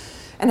friends.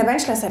 And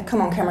eventually I said,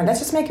 come on, Cameron, let's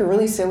just make a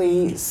really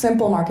silly,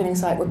 simple marketing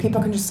site where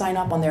people can just sign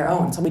up on their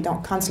own so we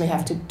don't constantly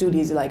have to do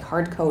these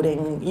hard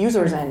coding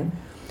users in.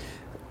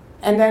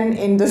 And then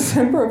in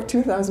December of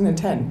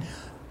 2010,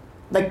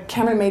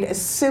 Cameron made a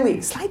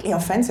silly, slightly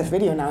offensive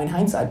video now in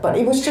hindsight, but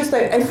it was just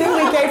a thing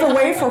we gave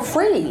away for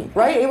free,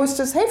 right? It was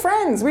just, hey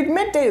friends, we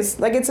made this.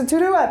 It's a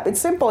to-do app. It's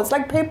simple. It's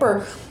like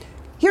paper.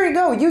 Here you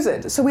go. Use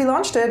it. So we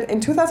launched it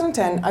in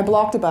 2010. I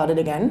blogged about it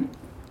again.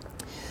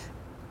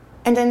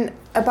 And then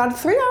about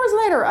 3 hours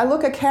later, I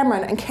look at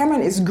Cameron, and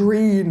Cameron is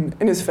green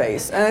in his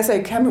face. And I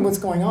say, Cameron, what's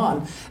going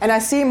on? And I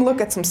see him look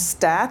at some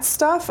stats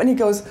stuff, and he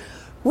goes,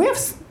 we have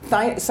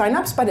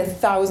signups by the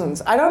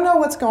thousands. I don't know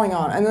what's going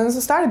on. And then as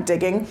I started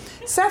digging,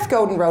 Seth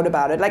Godin wrote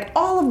about it.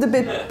 All of the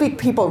big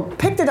people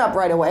picked it up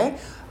right away.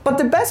 But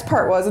the best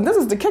part was, and this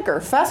is the kicker,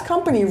 Fast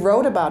Company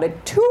wrote about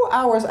it 2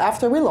 hours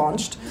after we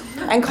launched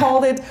and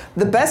called it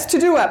the best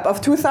to-do app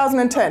of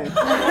 2010.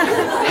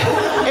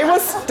 It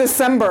was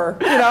December,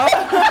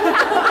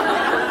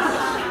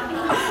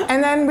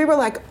 And then we were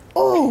like,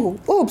 oh,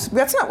 oops,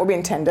 that's not what we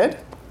intended.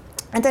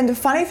 And then the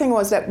funny thing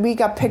was that we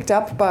got picked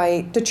up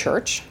by the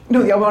church.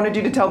 No, I wanted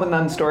you to tell the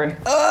nun story.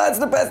 Oh, it's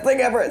the best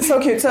thing ever. It's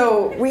so cute.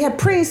 So we had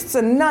priests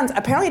and nuns.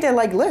 Apparently they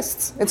like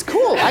lists. It's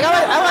cool.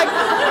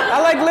 I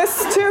like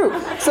lists too.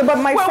 So,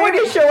 but when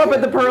you show up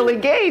at the pearly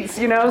gates,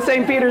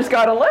 St. Peter's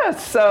got a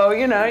list. So,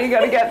 you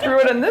got to get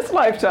through it in this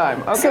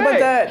lifetime. Okay. So,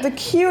 but the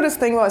cutest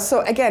thing was, so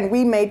again,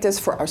 we made this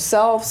for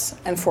ourselves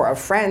and for our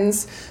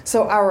friends.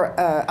 So our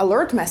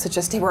alert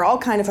messages, they were all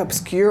kind of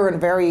obscure and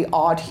very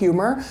odd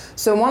humor.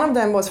 So one of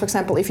them was, for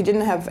example, if you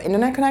didn't have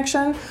internet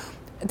connection,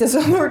 this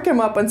alert came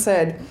up and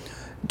said,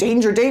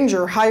 danger,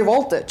 danger, high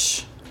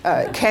voltage,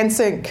 can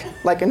sync,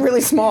 in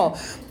really small.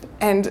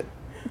 And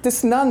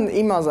this nun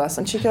emails us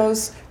and she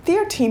goes,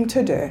 dear team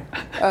today,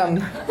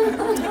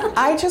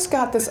 I just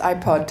got this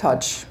iPod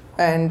Touch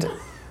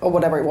or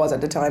whatever it was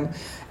at the time,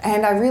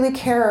 and I really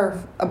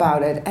care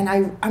about it, and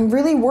I'm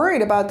really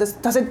worried about this.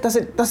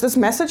 Does this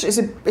message, is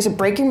it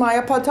breaking my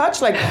iPod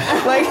Touch?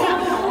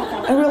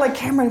 And we were like,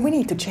 Cameron, we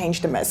need to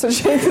change the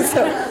message.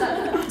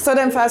 So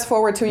then fast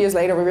forward 2 years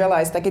later, we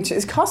realized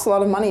it costs a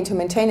lot of money to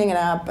maintaining an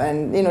app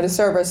and the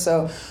service.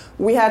 So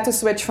we had to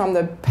switch from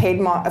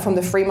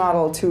the free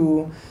model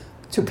to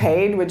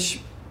paid,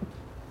 which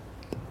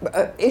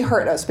it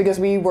hurt us because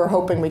we were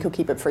hoping we could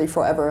keep it free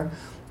forever.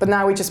 But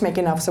now we just make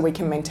enough so we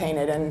can maintain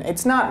it, and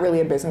it's not really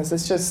a business.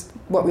 It's just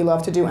what we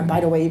love to do. And by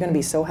the way, you're going to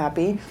be so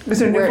happy. Is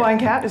there a new flying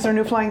cat? Is there a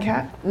new flying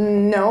cat?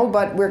 No,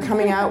 but we're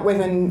coming out with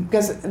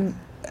because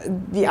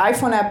the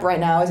iPhone app right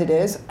now, as it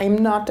is, I'm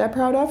not that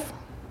proud of.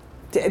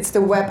 it's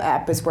the web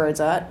app is where it's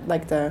at.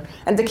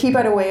 And the key,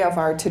 by the way, of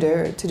our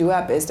to-do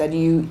app is that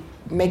you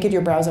make it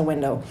your browser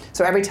window.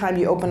 So every time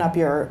you open up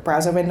your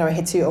browser window, it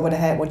hits you over the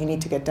head what you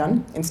need to get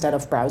done instead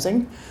of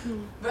browsing.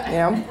 You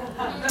know?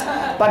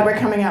 But we're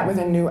coming out with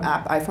a new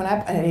app, iPhone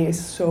app, and it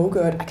is so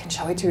good. I can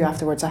show it to you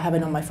afterwards. I have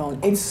it on my phone.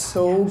 It's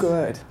so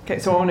good. Okay,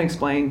 so I want to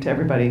explain to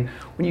everybody,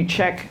 when you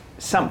check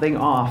something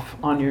off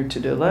on your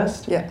to-do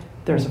list,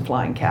 there's a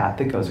flying cat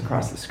that goes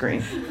across the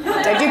screen.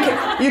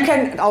 You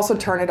can also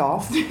turn it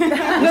off.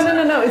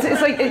 No.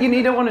 It's like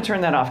you don't want to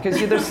turn that off because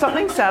there's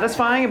something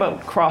satisfying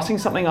about crossing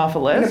something off a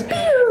list,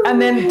 and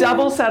then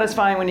double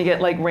satisfying when you get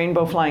like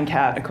rainbow flying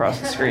cat across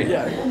the screen.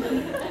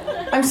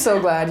 Yeah. I'm so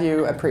glad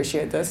you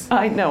appreciate this.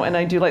 I know, and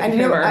I do like the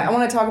humor. I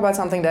want to talk about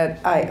something that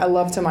I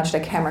love so much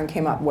that Cameron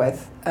came up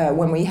with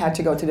when we had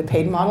to go to the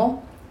paid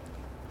model.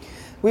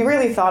 We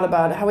really thought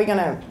about how we're going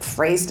to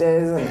phrase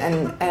this,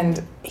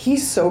 and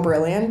he's so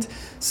brilliant.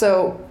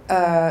 So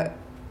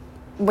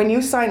when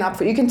you sign up,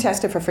 you can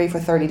test it for free for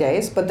 30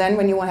 days, but then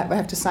when you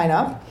have to sign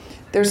up,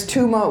 there's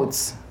 2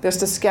 modes. There's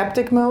the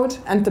skeptic mode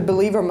and the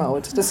believer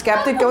mode. The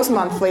skeptic goes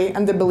monthly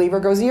and the believer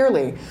goes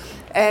yearly.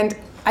 And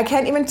I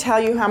can't even tell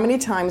you how many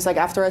times, like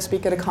after I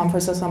speak at a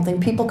conference or something,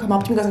 people come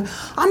up to me and go,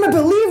 I'm a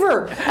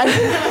believer.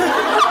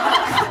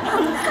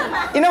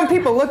 And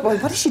people look, well,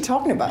 what is she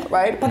talking about,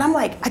 right? But I'm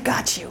like, I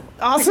got you.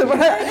 Awesome.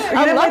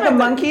 I like the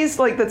monkeys,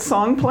 like that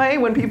song play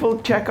when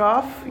people check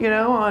off,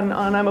 on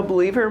I'm a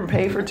believer and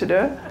pay for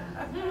to-do.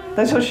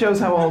 That just shows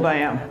how old I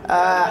am.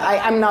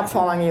 I'm not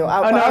following you. You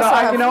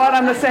know what?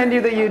 I'm going to send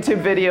you the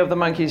YouTube video of the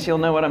monkeys. You'll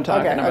know what I'm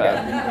talking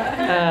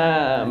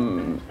about.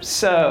 Okay.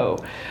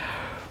 So,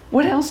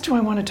 what else do I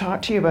want to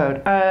talk to you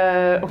about?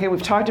 Okay,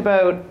 we've talked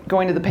about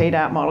going to the paid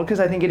app model because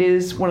I think it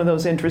is one of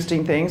those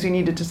interesting things. You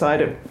need to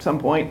decide at some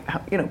point,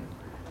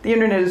 the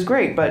internet is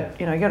great, but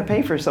you got to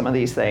pay for some of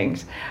these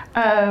things.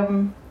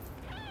 How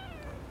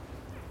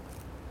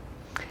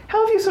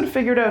have you sort of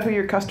figured out who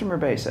your customer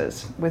base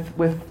is?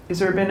 Has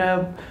there been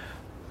a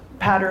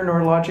pattern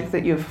or logic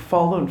that you've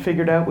followed and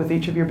figured out with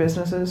each of your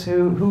businesses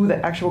who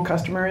the actual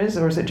customer is,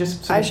 or is it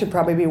just? I should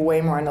probably be way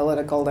more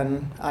analytical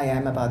than I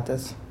am about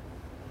this.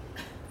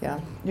 Yeah.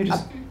 You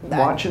just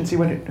watch and see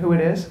who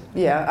it is?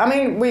 Yeah. I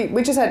mean,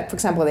 we just had, for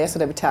example,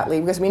 yesterday with Tattly,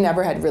 because we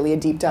never had really a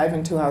deep dive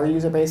into how our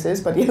user base is,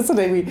 but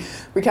yesterday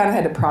we kind of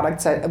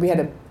had we had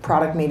a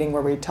product meeting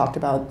where we talked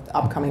about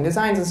upcoming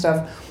designs and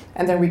stuff,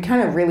 and then we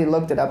kind of really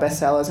looked at our best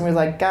sellers, and we were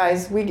like,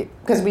 guys,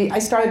 I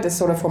started this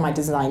sort of for my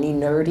designy,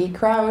 nerdy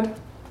crowd,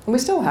 and we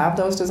still have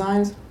those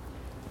designs,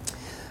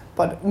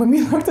 but when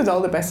we looked at all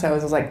the best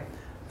sellers, it was like,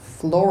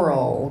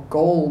 floral,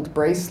 gold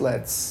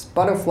bracelets,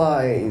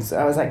 butterflies.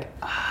 I was like,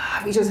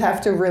 we just have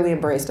to really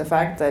embrace the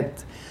fact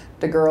that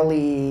the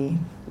girly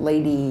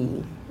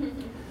lady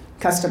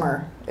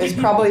customer is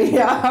probably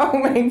our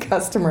main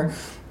customer.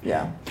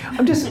 Yeah.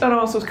 I'm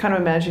also kind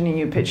of imagining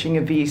you pitching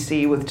a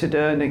VC with to-do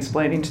and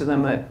explaining to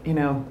them that,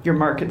 your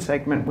market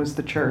segment was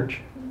the church.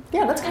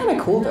 Yeah, that's kind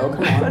of cool though,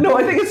 come on. No,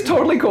 I think it's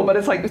totally cool, but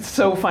it's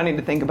so funny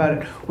to think about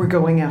it. We're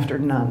going after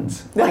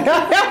nuns.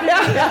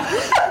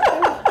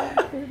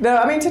 No,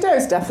 I mean, today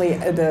is definitely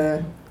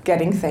the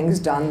getting things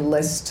done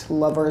list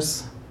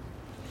lovers.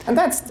 And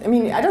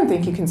I don't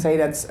think you can say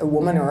that's a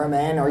woman or a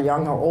man or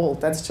young or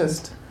old. That's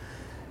just,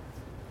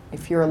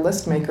 if you're a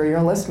list maker, you're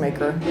a list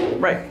maker.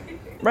 Right.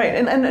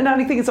 And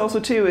I think it's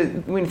also,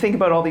 too, when you think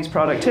about all these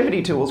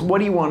productivity tools, what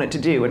do you want it to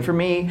do? And for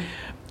me,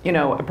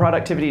 a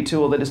productivity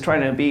tool that is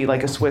trying to be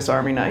like a Swiss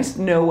Army knife,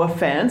 no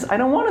offense, I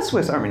don't want a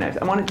Swiss Army knife.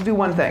 I want it to do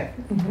one thing.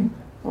 Mm-hmm.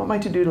 I want my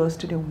to-do list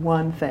to do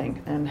one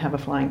thing and have a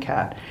flying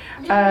cat.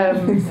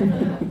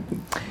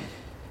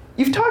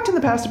 You've talked in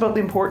the past about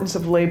the importance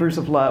of labors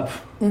of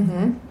love.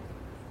 Mm-hmm.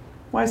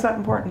 Why is that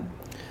important?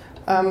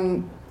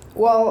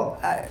 Well,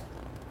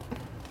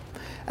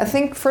 I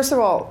think, first of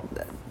all,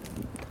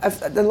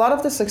 a lot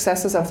of the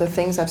successes of the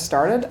things I've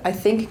started, I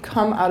think,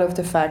 come out of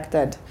the fact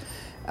that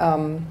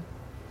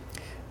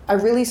I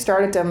really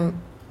started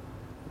them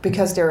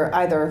because they're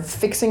either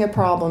fixing a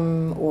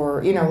problem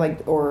or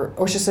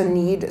or just a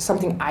need,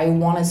 something I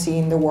want to see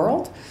in the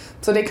world.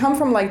 So they come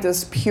from like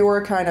this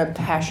pure kind of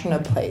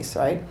passionate place,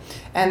 right?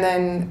 And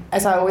then,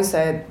 as I always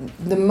said,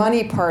 the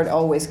money part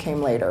always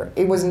came later.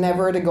 It was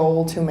never the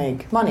goal to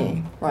make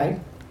money, right?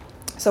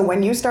 So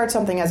when you start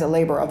something as a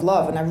labor of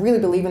love, and I really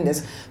believe in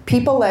this,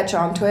 people latch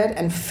onto it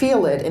and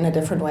feel it in a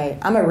different way.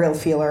 I'm a real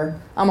feeler.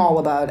 I'm all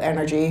about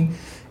energy.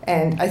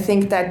 And I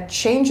think that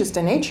changes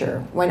the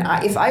nature.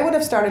 If I would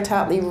have started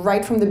Tattly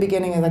right from the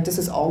beginning and like, this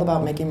is all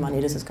about making money,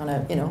 this is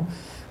gonna,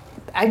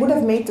 I would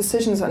have made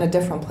decisions on a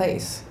different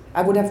place.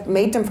 I would have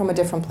made them from a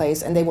different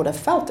place and they would have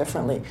felt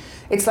differently.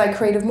 It's like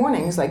Creative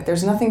Mornings, like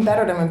there's nothing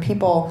better than when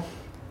people,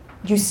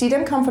 you see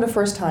them come for the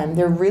first time,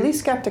 they're really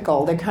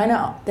skeptical, they're kind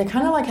of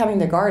like having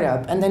their guard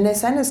up, and then they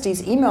send us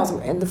these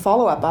emails in the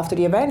follow-up after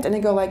the event and they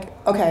go like,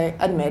 okay,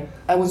 admit,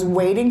 I was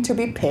waiting to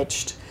be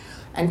pitched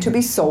and to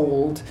be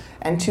sold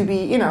and to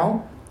be,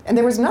 and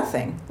there was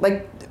nothing.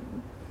 Like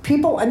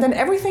people, and then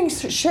everything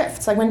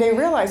shifts. Like when they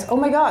realize, oh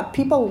my God,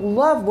 people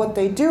love what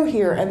they do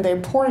here and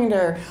they're pouring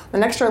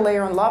an extra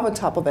layer of love on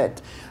top of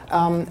it.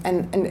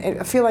 And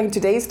I feel like in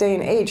today's day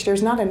and age,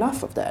 there's not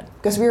enough of that.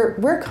 Because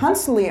we're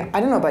constantly, I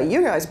don't know about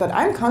you guys, but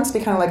I'm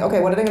constantly kind of like,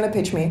 okay, what are they going to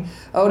pitch me?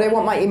 Oh, they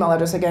want my email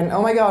address again.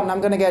 Oh my God, and I'm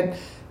going to get,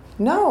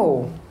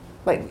 no.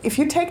 Like, if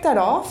you take that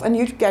off and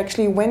you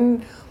actually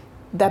win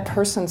that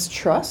person's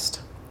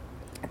trust,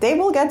 they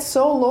will get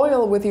so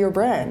loyal with your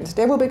brand.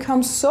 They will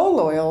become so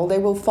loyal, they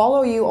will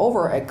follow you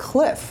over a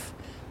cliff,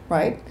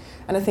 right?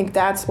 And I think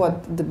that's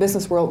what the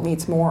business world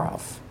needs more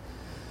of.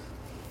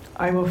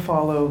 I will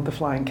follow the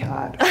flying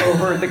cat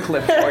over the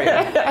cliff for you.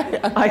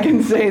 I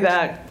can say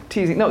that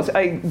teasing. No,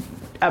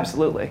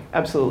 absolutely.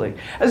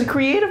 As a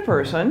creative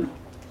person,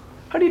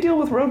 how do you deal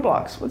with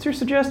roadblocks? What's your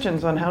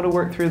suggestions on how to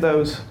work through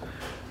those?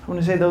 I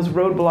want to say those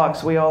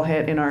roadblocks we all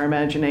hit in our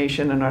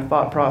imagination and our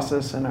thought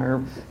process and our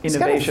innovation. You just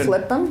got to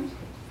flip them.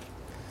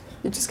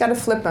 You just got to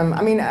flip them.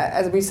 I mean,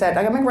 as we said,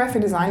 I'm a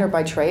graphic designer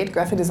by trade.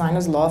 Graphic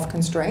designers love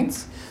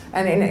constraints.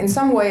 And in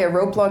some way, a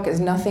roadblock is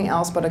nothing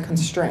else but a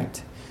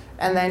constraint.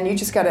 And then you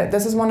just got to,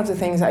 this is one of the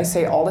things I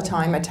say all the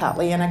time at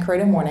Tattly and at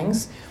Creative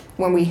Mornings,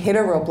 when we hit a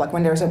roadblock,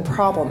 when there's a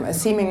problem, a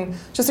seeming,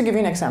 just to give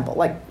you an example,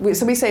 we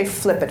say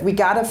flip it. We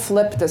got to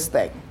flip this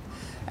thing.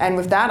 And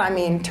with that, I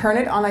mean, turn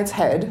it on its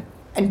head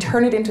and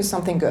turn it into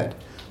something good.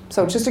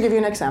 So just to give you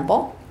an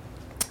example,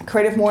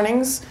 Creative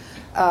Mornings,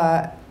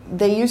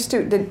 they used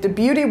to, the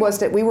beauty was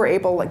that we were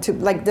able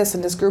like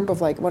this group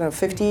of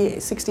 50,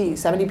 60,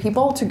 70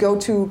 people to go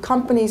to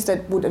companies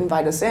that would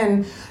invite us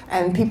in,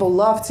 and people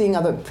loved seeing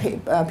other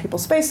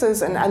people's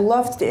faces, and I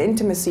loved the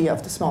intimacy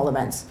of the small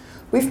events.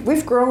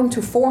 We've grown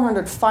to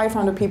 400,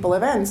 500 people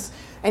events,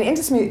 and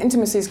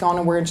intimacy is gone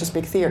and we're in just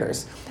big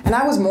theaters. And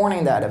I was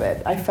mourning that a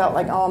bit. I felt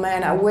like, oh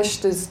man, I wish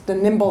the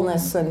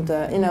nimbleness and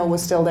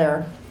was still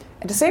there.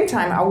 At the same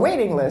time, our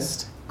waiting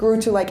list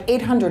grew to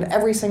 800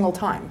 every single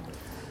time.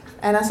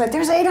 And I said,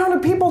 there's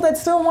 800 people that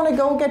still want to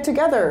go get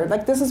together.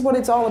 This is what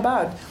it's all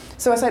about.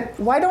 So I said,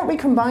 why don't we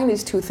combine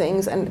these two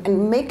things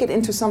and make it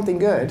into something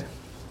good?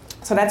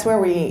 So that's where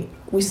we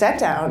sat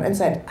down and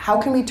said,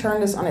 how can we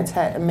turn this on its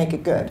head and make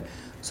it good?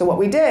 So what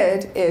we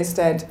did is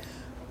that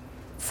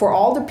for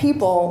all the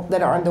people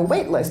that are on the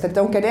wait list that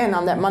don't get in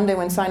on that Monday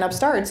when sign up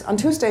starts, on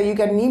Tuesday you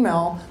get an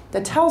email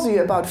that tells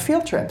you about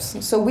field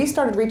trips. So we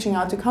started reaching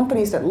out to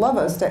companies that love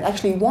us, that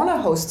actually want to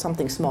host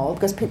something small,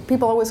 because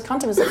people always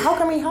contact us, how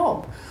can we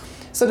help?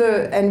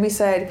 And we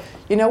said,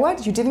 you know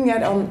what? You didn't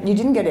get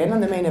in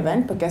on the main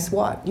event, but guess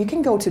what? You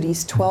can go to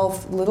these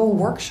 12 little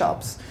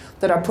workshops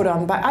that are put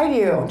on by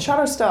IDEO and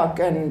Shutterstock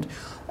and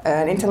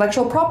an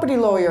intellectual property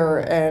lawyer,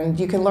 and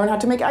you can learn how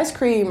to make ice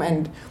cream.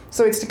 And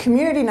so it's the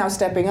community now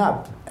stepping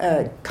up,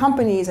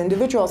 companies,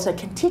 individuals that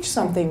can teach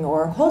something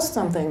or host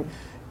something,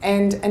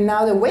 and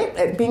now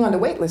being on the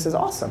wait list is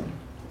awesome.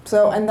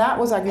 So, and that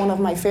was one of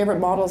my favorite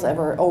models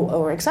ever,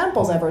 or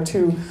examples ever,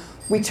 to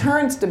we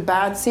turned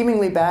the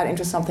seemingly bad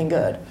into something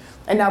good.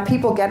 And now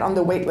people get on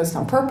the wait list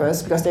on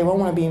purpose because they won't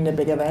want to be in the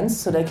big events,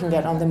 so they can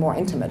get on the more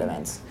intimate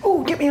events.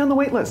 Oh, get me on the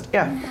wait list.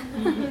 Yeah.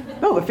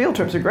 No, the field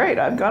trips are great.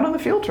 I've gone on the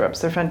field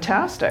trips. They're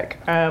fantastic.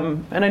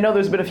 And I know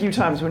there's been a few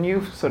times when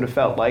you've sort of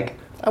felt like,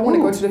 I want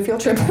to go to the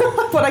field trip,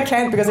 but I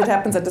can't because it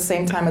happens at the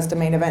same time as the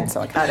main event,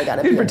 so I kind of got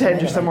to you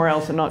pretend you're somewhere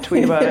else and not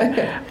tweet about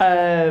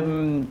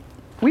it.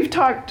 We've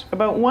talked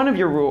about one of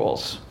your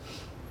rules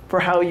for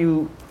how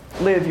you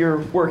live your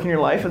work in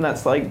your life, and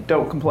that's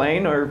don't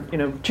complain, or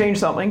change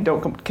something,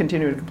 don't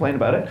continue to complain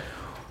about it.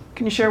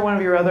 Can you share one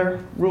of your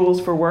other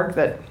rules for work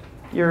that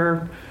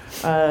you're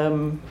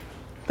that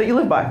you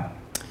live by?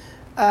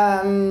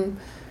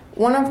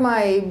 One of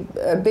my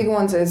big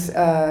ones is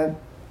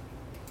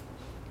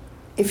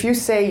if you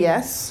say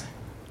yes,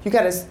 you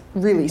got to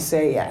really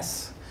say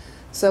yes.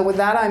 So with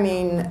that I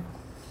mean,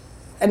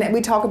 and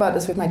we talk about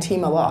this with my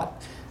team a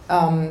lot,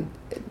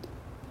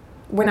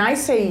 when I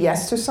say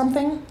yes to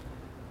something,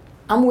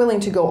 I'm willing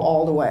to go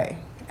all the way,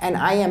 and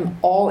I am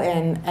all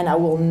in, and I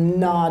will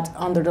not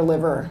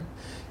underdeliver.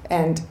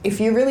 And if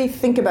you really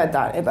think about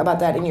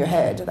that in your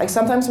head,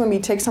 sometimes when we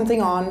take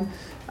something on,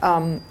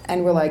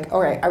 and we're like,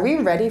 all right, are we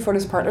ready for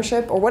this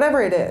partnership or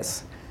whatever it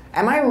is?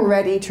 Am I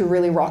ready to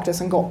really rock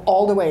this and go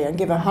all the way and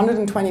give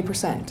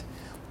 120%?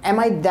 Am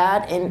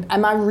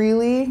I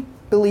really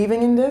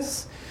believing in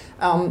this?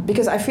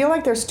 Because I feel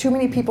like there's too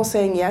many people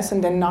saying yes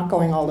and then not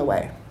going all the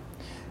way.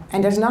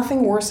 And there's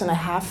nothing worse than a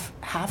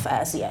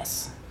half-ass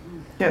yes.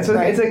 Yeah, so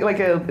right?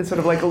 It's sort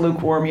of like a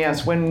lukewarm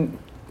yes,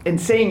 in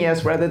saying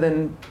yes rather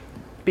than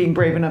being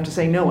brave enough to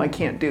say, no, I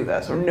can't do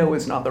this, or no,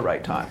 it's not the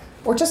right time.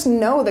 Or just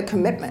know the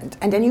commitment,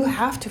 and then you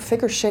have to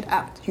figure shit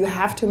out. You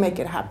have to make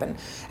it happen.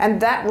 And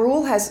that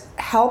rule has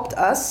helped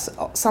us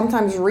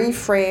sometimes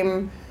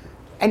reframe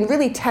and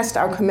really test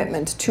our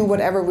commitment to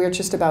whatever we're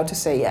just about to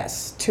say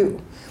yes to.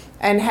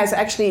 And has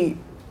actually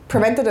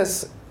prevented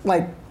us,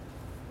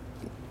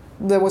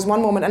 there was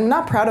one moment, and I'm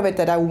not proud of it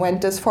that I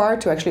went this far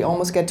to actually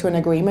almost get to an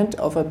agreement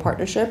of a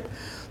partnership,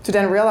 to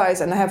then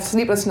realize, and I have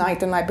sleepless night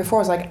the night before,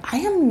 I was like, I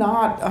am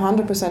not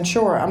 100%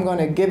 sure I'm going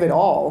to give it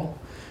all.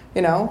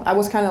 I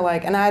was kind of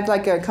and I had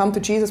a come to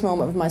Jesus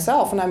moment with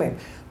myself, and I mean,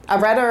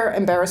 I'd rather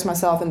embarrass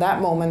myself in that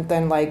moment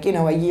than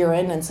a year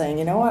in and saying,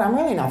 you know what, I'm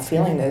really not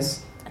feeling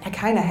this. I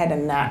kind of had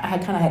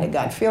a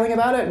gut feeling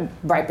about it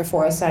right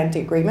before I signed the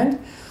agreement.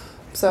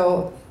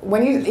 So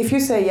if you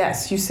say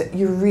yes,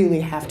 you really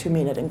have to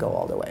mean it and go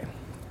all the way.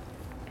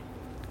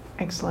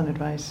 Excellent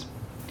advice.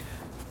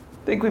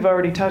 I think we've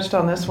already touched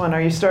on this one.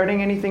 Are you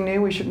starting anything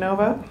new we should know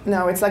about?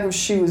 No, it's like with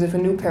shoes. If a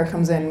new pair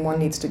comes in, one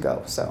needs to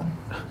go. So.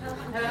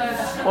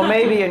 Well,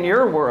 maybe in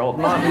your world,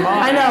 not in mine.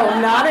 I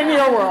know, not in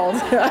your world.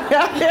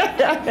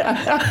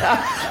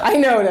 I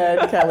know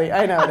that, Kelly.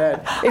 I know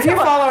that. If you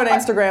follow on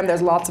Instagram,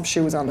 there's lots of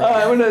shoes on there.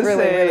 I want to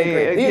really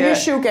great. yeah, Your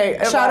shoe game.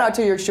 Shout out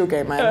to your shoe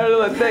game,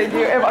 man. Thank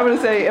you. I'm going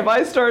to say, if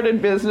I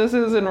started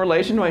businesses in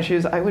relation to my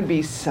shoes, I would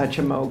be such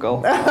a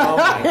mogul. Oh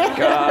my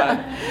God.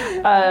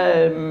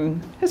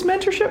 Has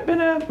mentorship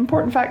been an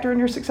important factor in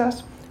your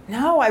success?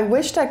 No, I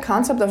wish that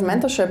concept of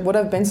mentorship would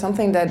have been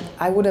something that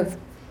I would have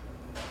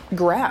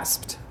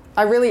grasped.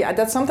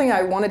 That's something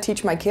I want to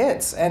teach my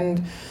kids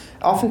and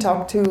often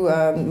talk to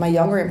my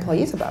younger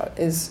employees about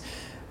is,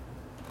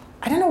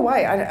 I don't know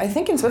why. I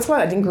think in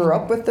Switzerland I didn't grow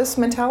up with this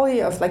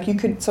mentality of like you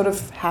could sort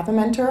of have a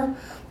mentor,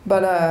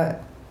 but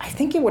I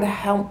think it would have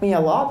helped me a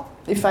lot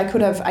if I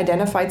could have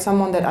identified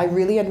someone that I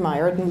really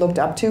admired and looked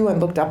up to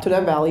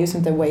their values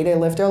and the way they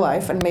live their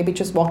life, and maybe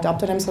just walked up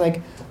to them and said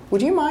like,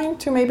 would you mind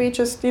to maybe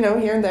just,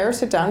 here and there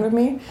sit down with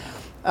me?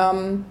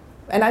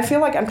 And I feel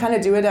like I'm kind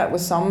of doing that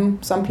with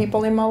some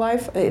people in my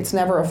life. It's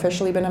never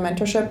officially been a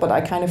mentorship, but I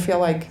kind of feel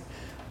like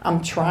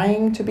I'm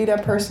trying to be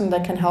that person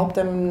that can help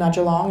them nudge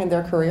along in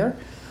their career.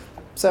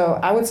 So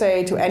I would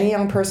say to any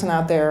young person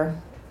out there,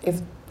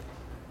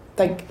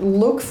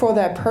 look for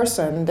that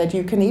person that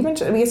you can even,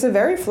 it's a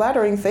very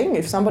flattering thing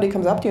if somebody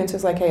comes up to you and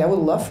says like, hey, I would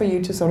love for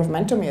you to sort of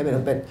mentor me a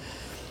little bit.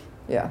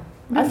 Yeah.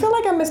 I feel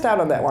like I missed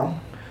out on that one.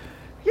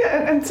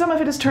 Yeah, and some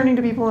of it is turning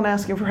to people and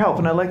asking for help.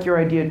 And I like your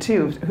idea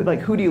too.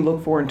 Who do you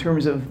look for in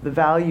terms of the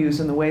values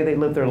and the way they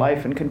live their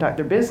life and conduct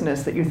their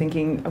business that you're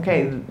thinking,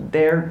 okay,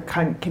 they're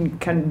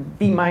can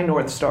be my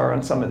North Star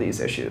on some of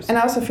these issues. And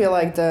I also feel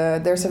like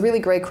there's a really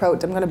great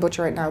quote, I'm going to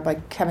butcher right now, by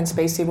Kevin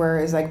Spacey, where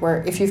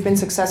if you've been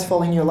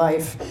successful in your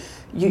life,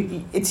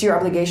 it's your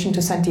obligation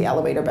to send the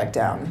elevator back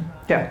down.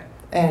 Yeah.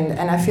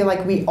 And I feel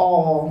like we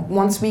all,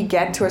 once we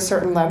get to a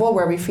certain level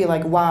where we feel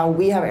like, wow,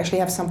 we actually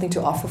have something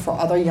to offer for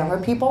other younger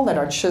people that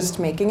are just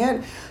making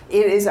it,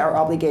 it is our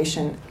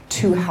obligation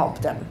to help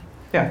them.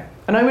 Yeah.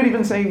 And I would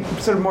even say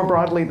sort of more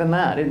broadly than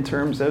that in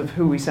terms of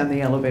who we send the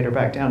elevator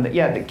back down.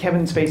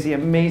 Kevin Spacey,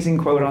 amazing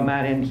quote on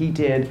that, and he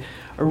did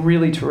a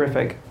really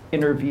terrific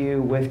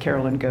interview with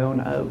Carolyn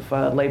Goen of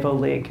Levo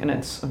League, and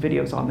it's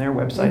videos on their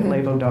website,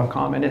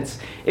 levo.com, and it's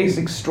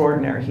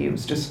extraordinary. He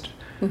was just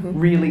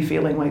really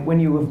feeling like when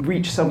you have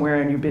reached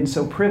somewhere and you've been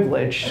so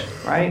privileged,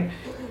 right,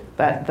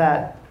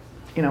 that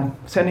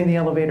sending the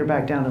elevator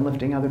back down and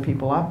lifting other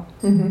people up.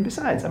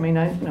 Besides,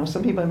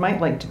 some people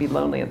might like to be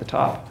lonely at the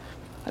top.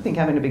 I think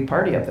having a big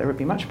party up there would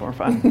be much more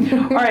fun.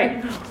 All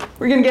right,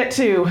 we're going to get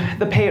to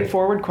the pay it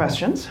forward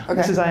questions. Okay.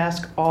 This is I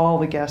ask all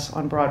the guests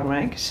on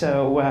Broadrank,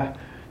 so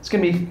it's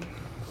going to be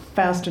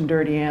fast and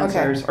dirty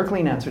answers, or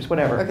clean answers,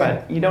 whatever,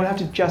 but you don't have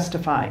to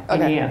justify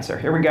any answer.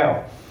 Here we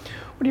go.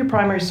 What are your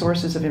primary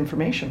sources of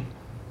information?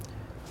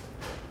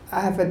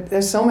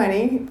 There's so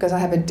many, because I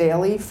have a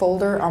daily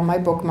folder on my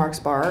bookmarks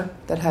bar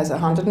that has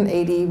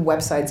 180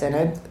 websites in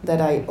it that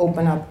I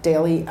open up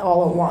daily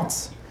all at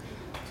once.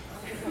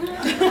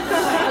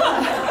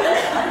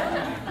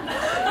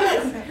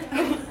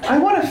 I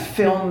want to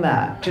film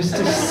that just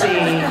to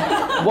see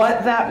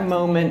what that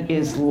moment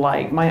is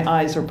like. My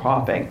eyes are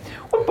popping.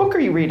 What book are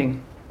you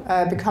reading?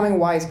 Becoming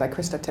Wise by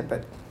Krista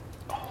Tippett.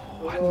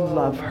 Oh, I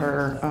love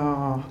her.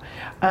 Oh.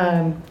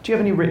 Do you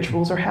have any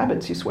rituals or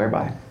habits you swear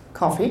by?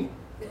 Coffee.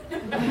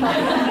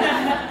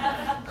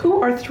 Who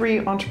are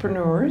 3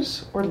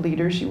 entrepreneurs or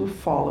leaders you will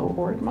follow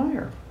or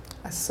admire?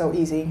 That's so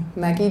easy.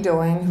 Maggie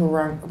Doing, who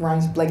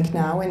runs Blink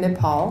Now in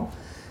Nepal.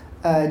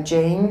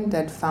 Jane,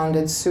 that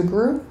founded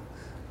Sugru.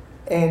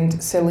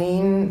 And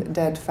Celine,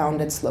 that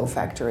founded Slow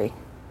Factory.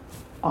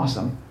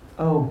 Awesome.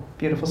 Oh,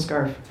 beautiful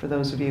scarf for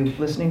those of you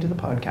listening to the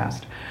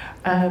podcast.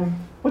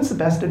 What's the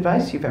best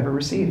advice you've ever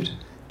received?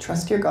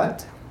 Trust your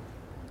gut.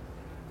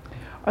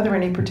 Are there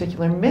any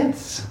particular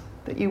myths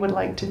that you would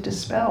like to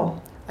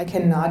dispel? I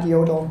cannot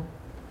yodel.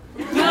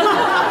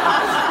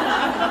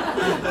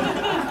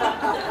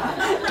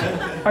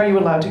 Are you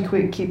allowed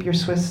to keep your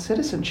Swiss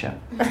citizenship?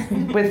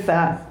 With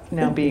that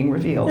now being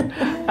revealed.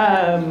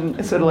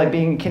 It's sort of like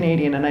being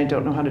Canadian and I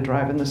don't know how to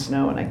drive in the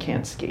snow and I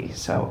can't ski.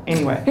 So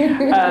anyway,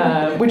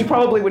 which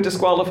probably would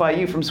disqualify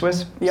you from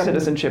Swiss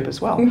citizenship as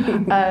well.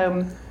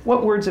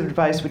 What words of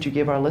advice would you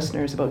give our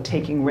listeners about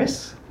taking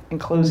risks and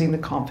closing the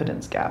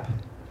confidence gap?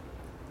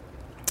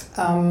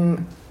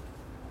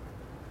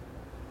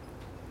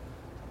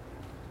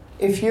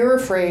 If you're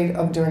afraid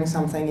of doing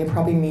something, it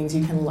probably means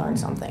you can learn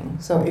something.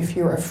 So if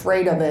you're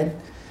afraid of it,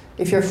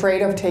 if you're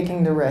afraid of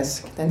taking the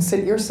risk, then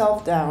sit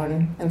yourself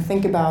down and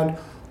think about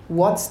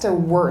what's the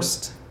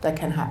worst that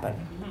can happen.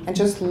 And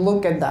just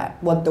look at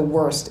that, what the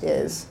worst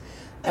is.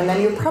 And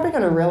then you're probably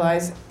going to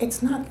realize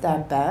it's not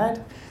that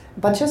bad,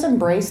 but just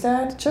embrace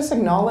that. Just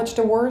acknowledge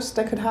the worst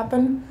that could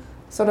happen.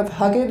 Sort of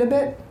hug it a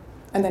bit.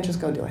 and then just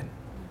go do it.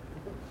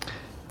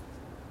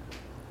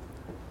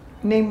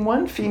 Name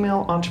one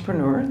female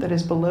entrepreneur that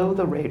is below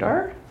the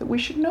radar that we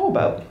should know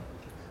about.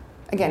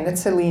 Again,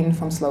 that's Celine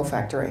from Slow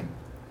Factory.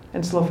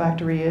 And Slow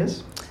Factory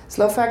is?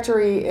 Slow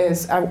Factory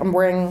is, I'm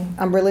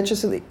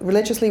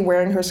religiously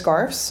wearing her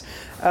scarves.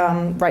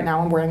 Right now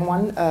I'm wearing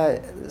one.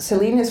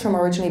 Celine is from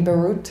originally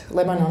Beirut,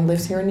 Lebanon,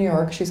 lives here in New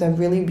York. She's a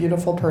really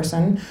beautiful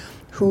person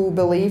who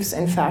believes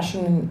in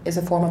fashion is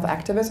a form of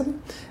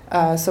activism.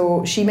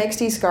 So she makes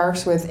these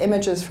scarves with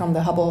images from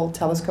the Hubble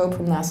telescope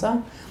from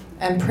NASA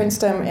and prints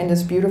them in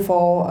this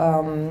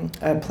beautiful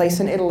place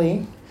in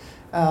Italy,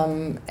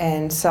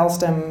 and sells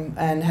them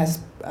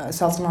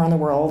around the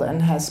world,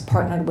 and has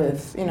partnered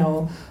with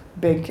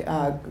big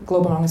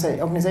global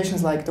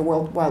organizations like the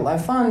World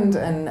Wildlife Fund,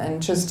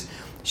 and just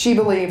she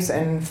believes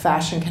in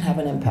fashion can have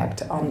an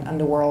impact on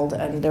the world,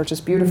 and they're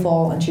just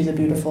beautiful, and she's a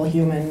beautiful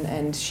human,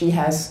 and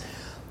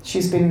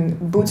she's been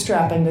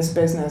bootstrapping this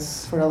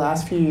business for the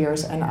last few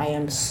years, and I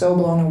am so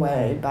blown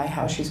away by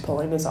how she's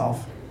pulling this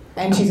off.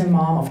 And she's a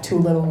mom of 2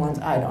 little ones.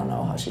 I don't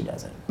know how she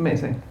does it.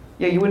 Amazing.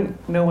 Yeah, you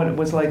wouldn't know what it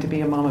was like to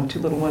be a mom of 2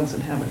 little ones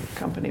and have a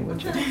company,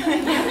 would you?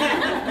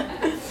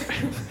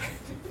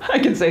 I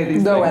can say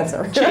these no things.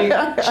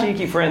 answer.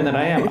 Cheeky friend that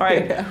I am. All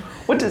right. Yeah.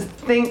 What does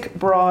think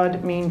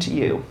broad mean to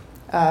you?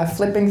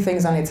 Flipping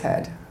things on its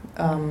head.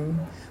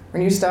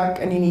 When you're stuck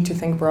and you need to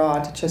think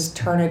broad, just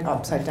turn it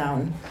upside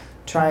down.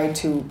 Try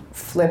to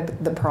flip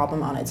the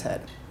problem on its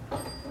head.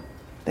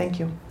 Thank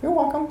you. You're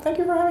welcome. Thank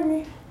you for having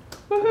me.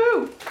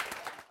 Woohoo!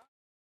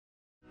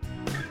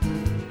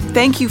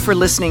 Thank you for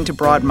listening to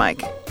Broad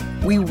Mic.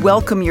 We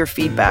welcome your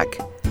feedback.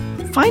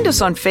 Find us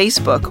on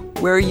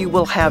Facebook, where you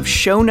will have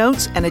show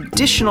notes and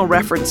additional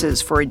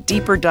references for a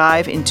deeper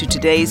dive into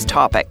today's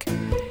topic.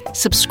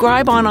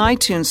 Subscribe on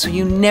iTunes so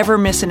you never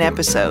miss an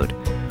episode.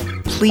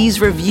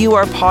 Please review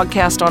our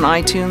podcast on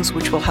iTunes,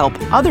 which will help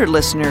other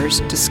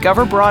listeners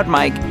discover Broad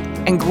Mic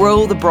and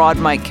grow the Broad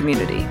Mic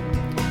community.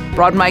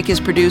 Broad Mic is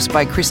produced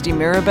by Christy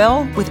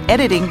Mirabel with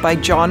editing by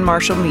John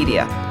Marshall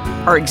Media.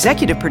 Our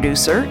executive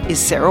producer is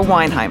Sarah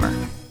Weinheimer.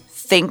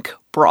 Think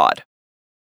broad.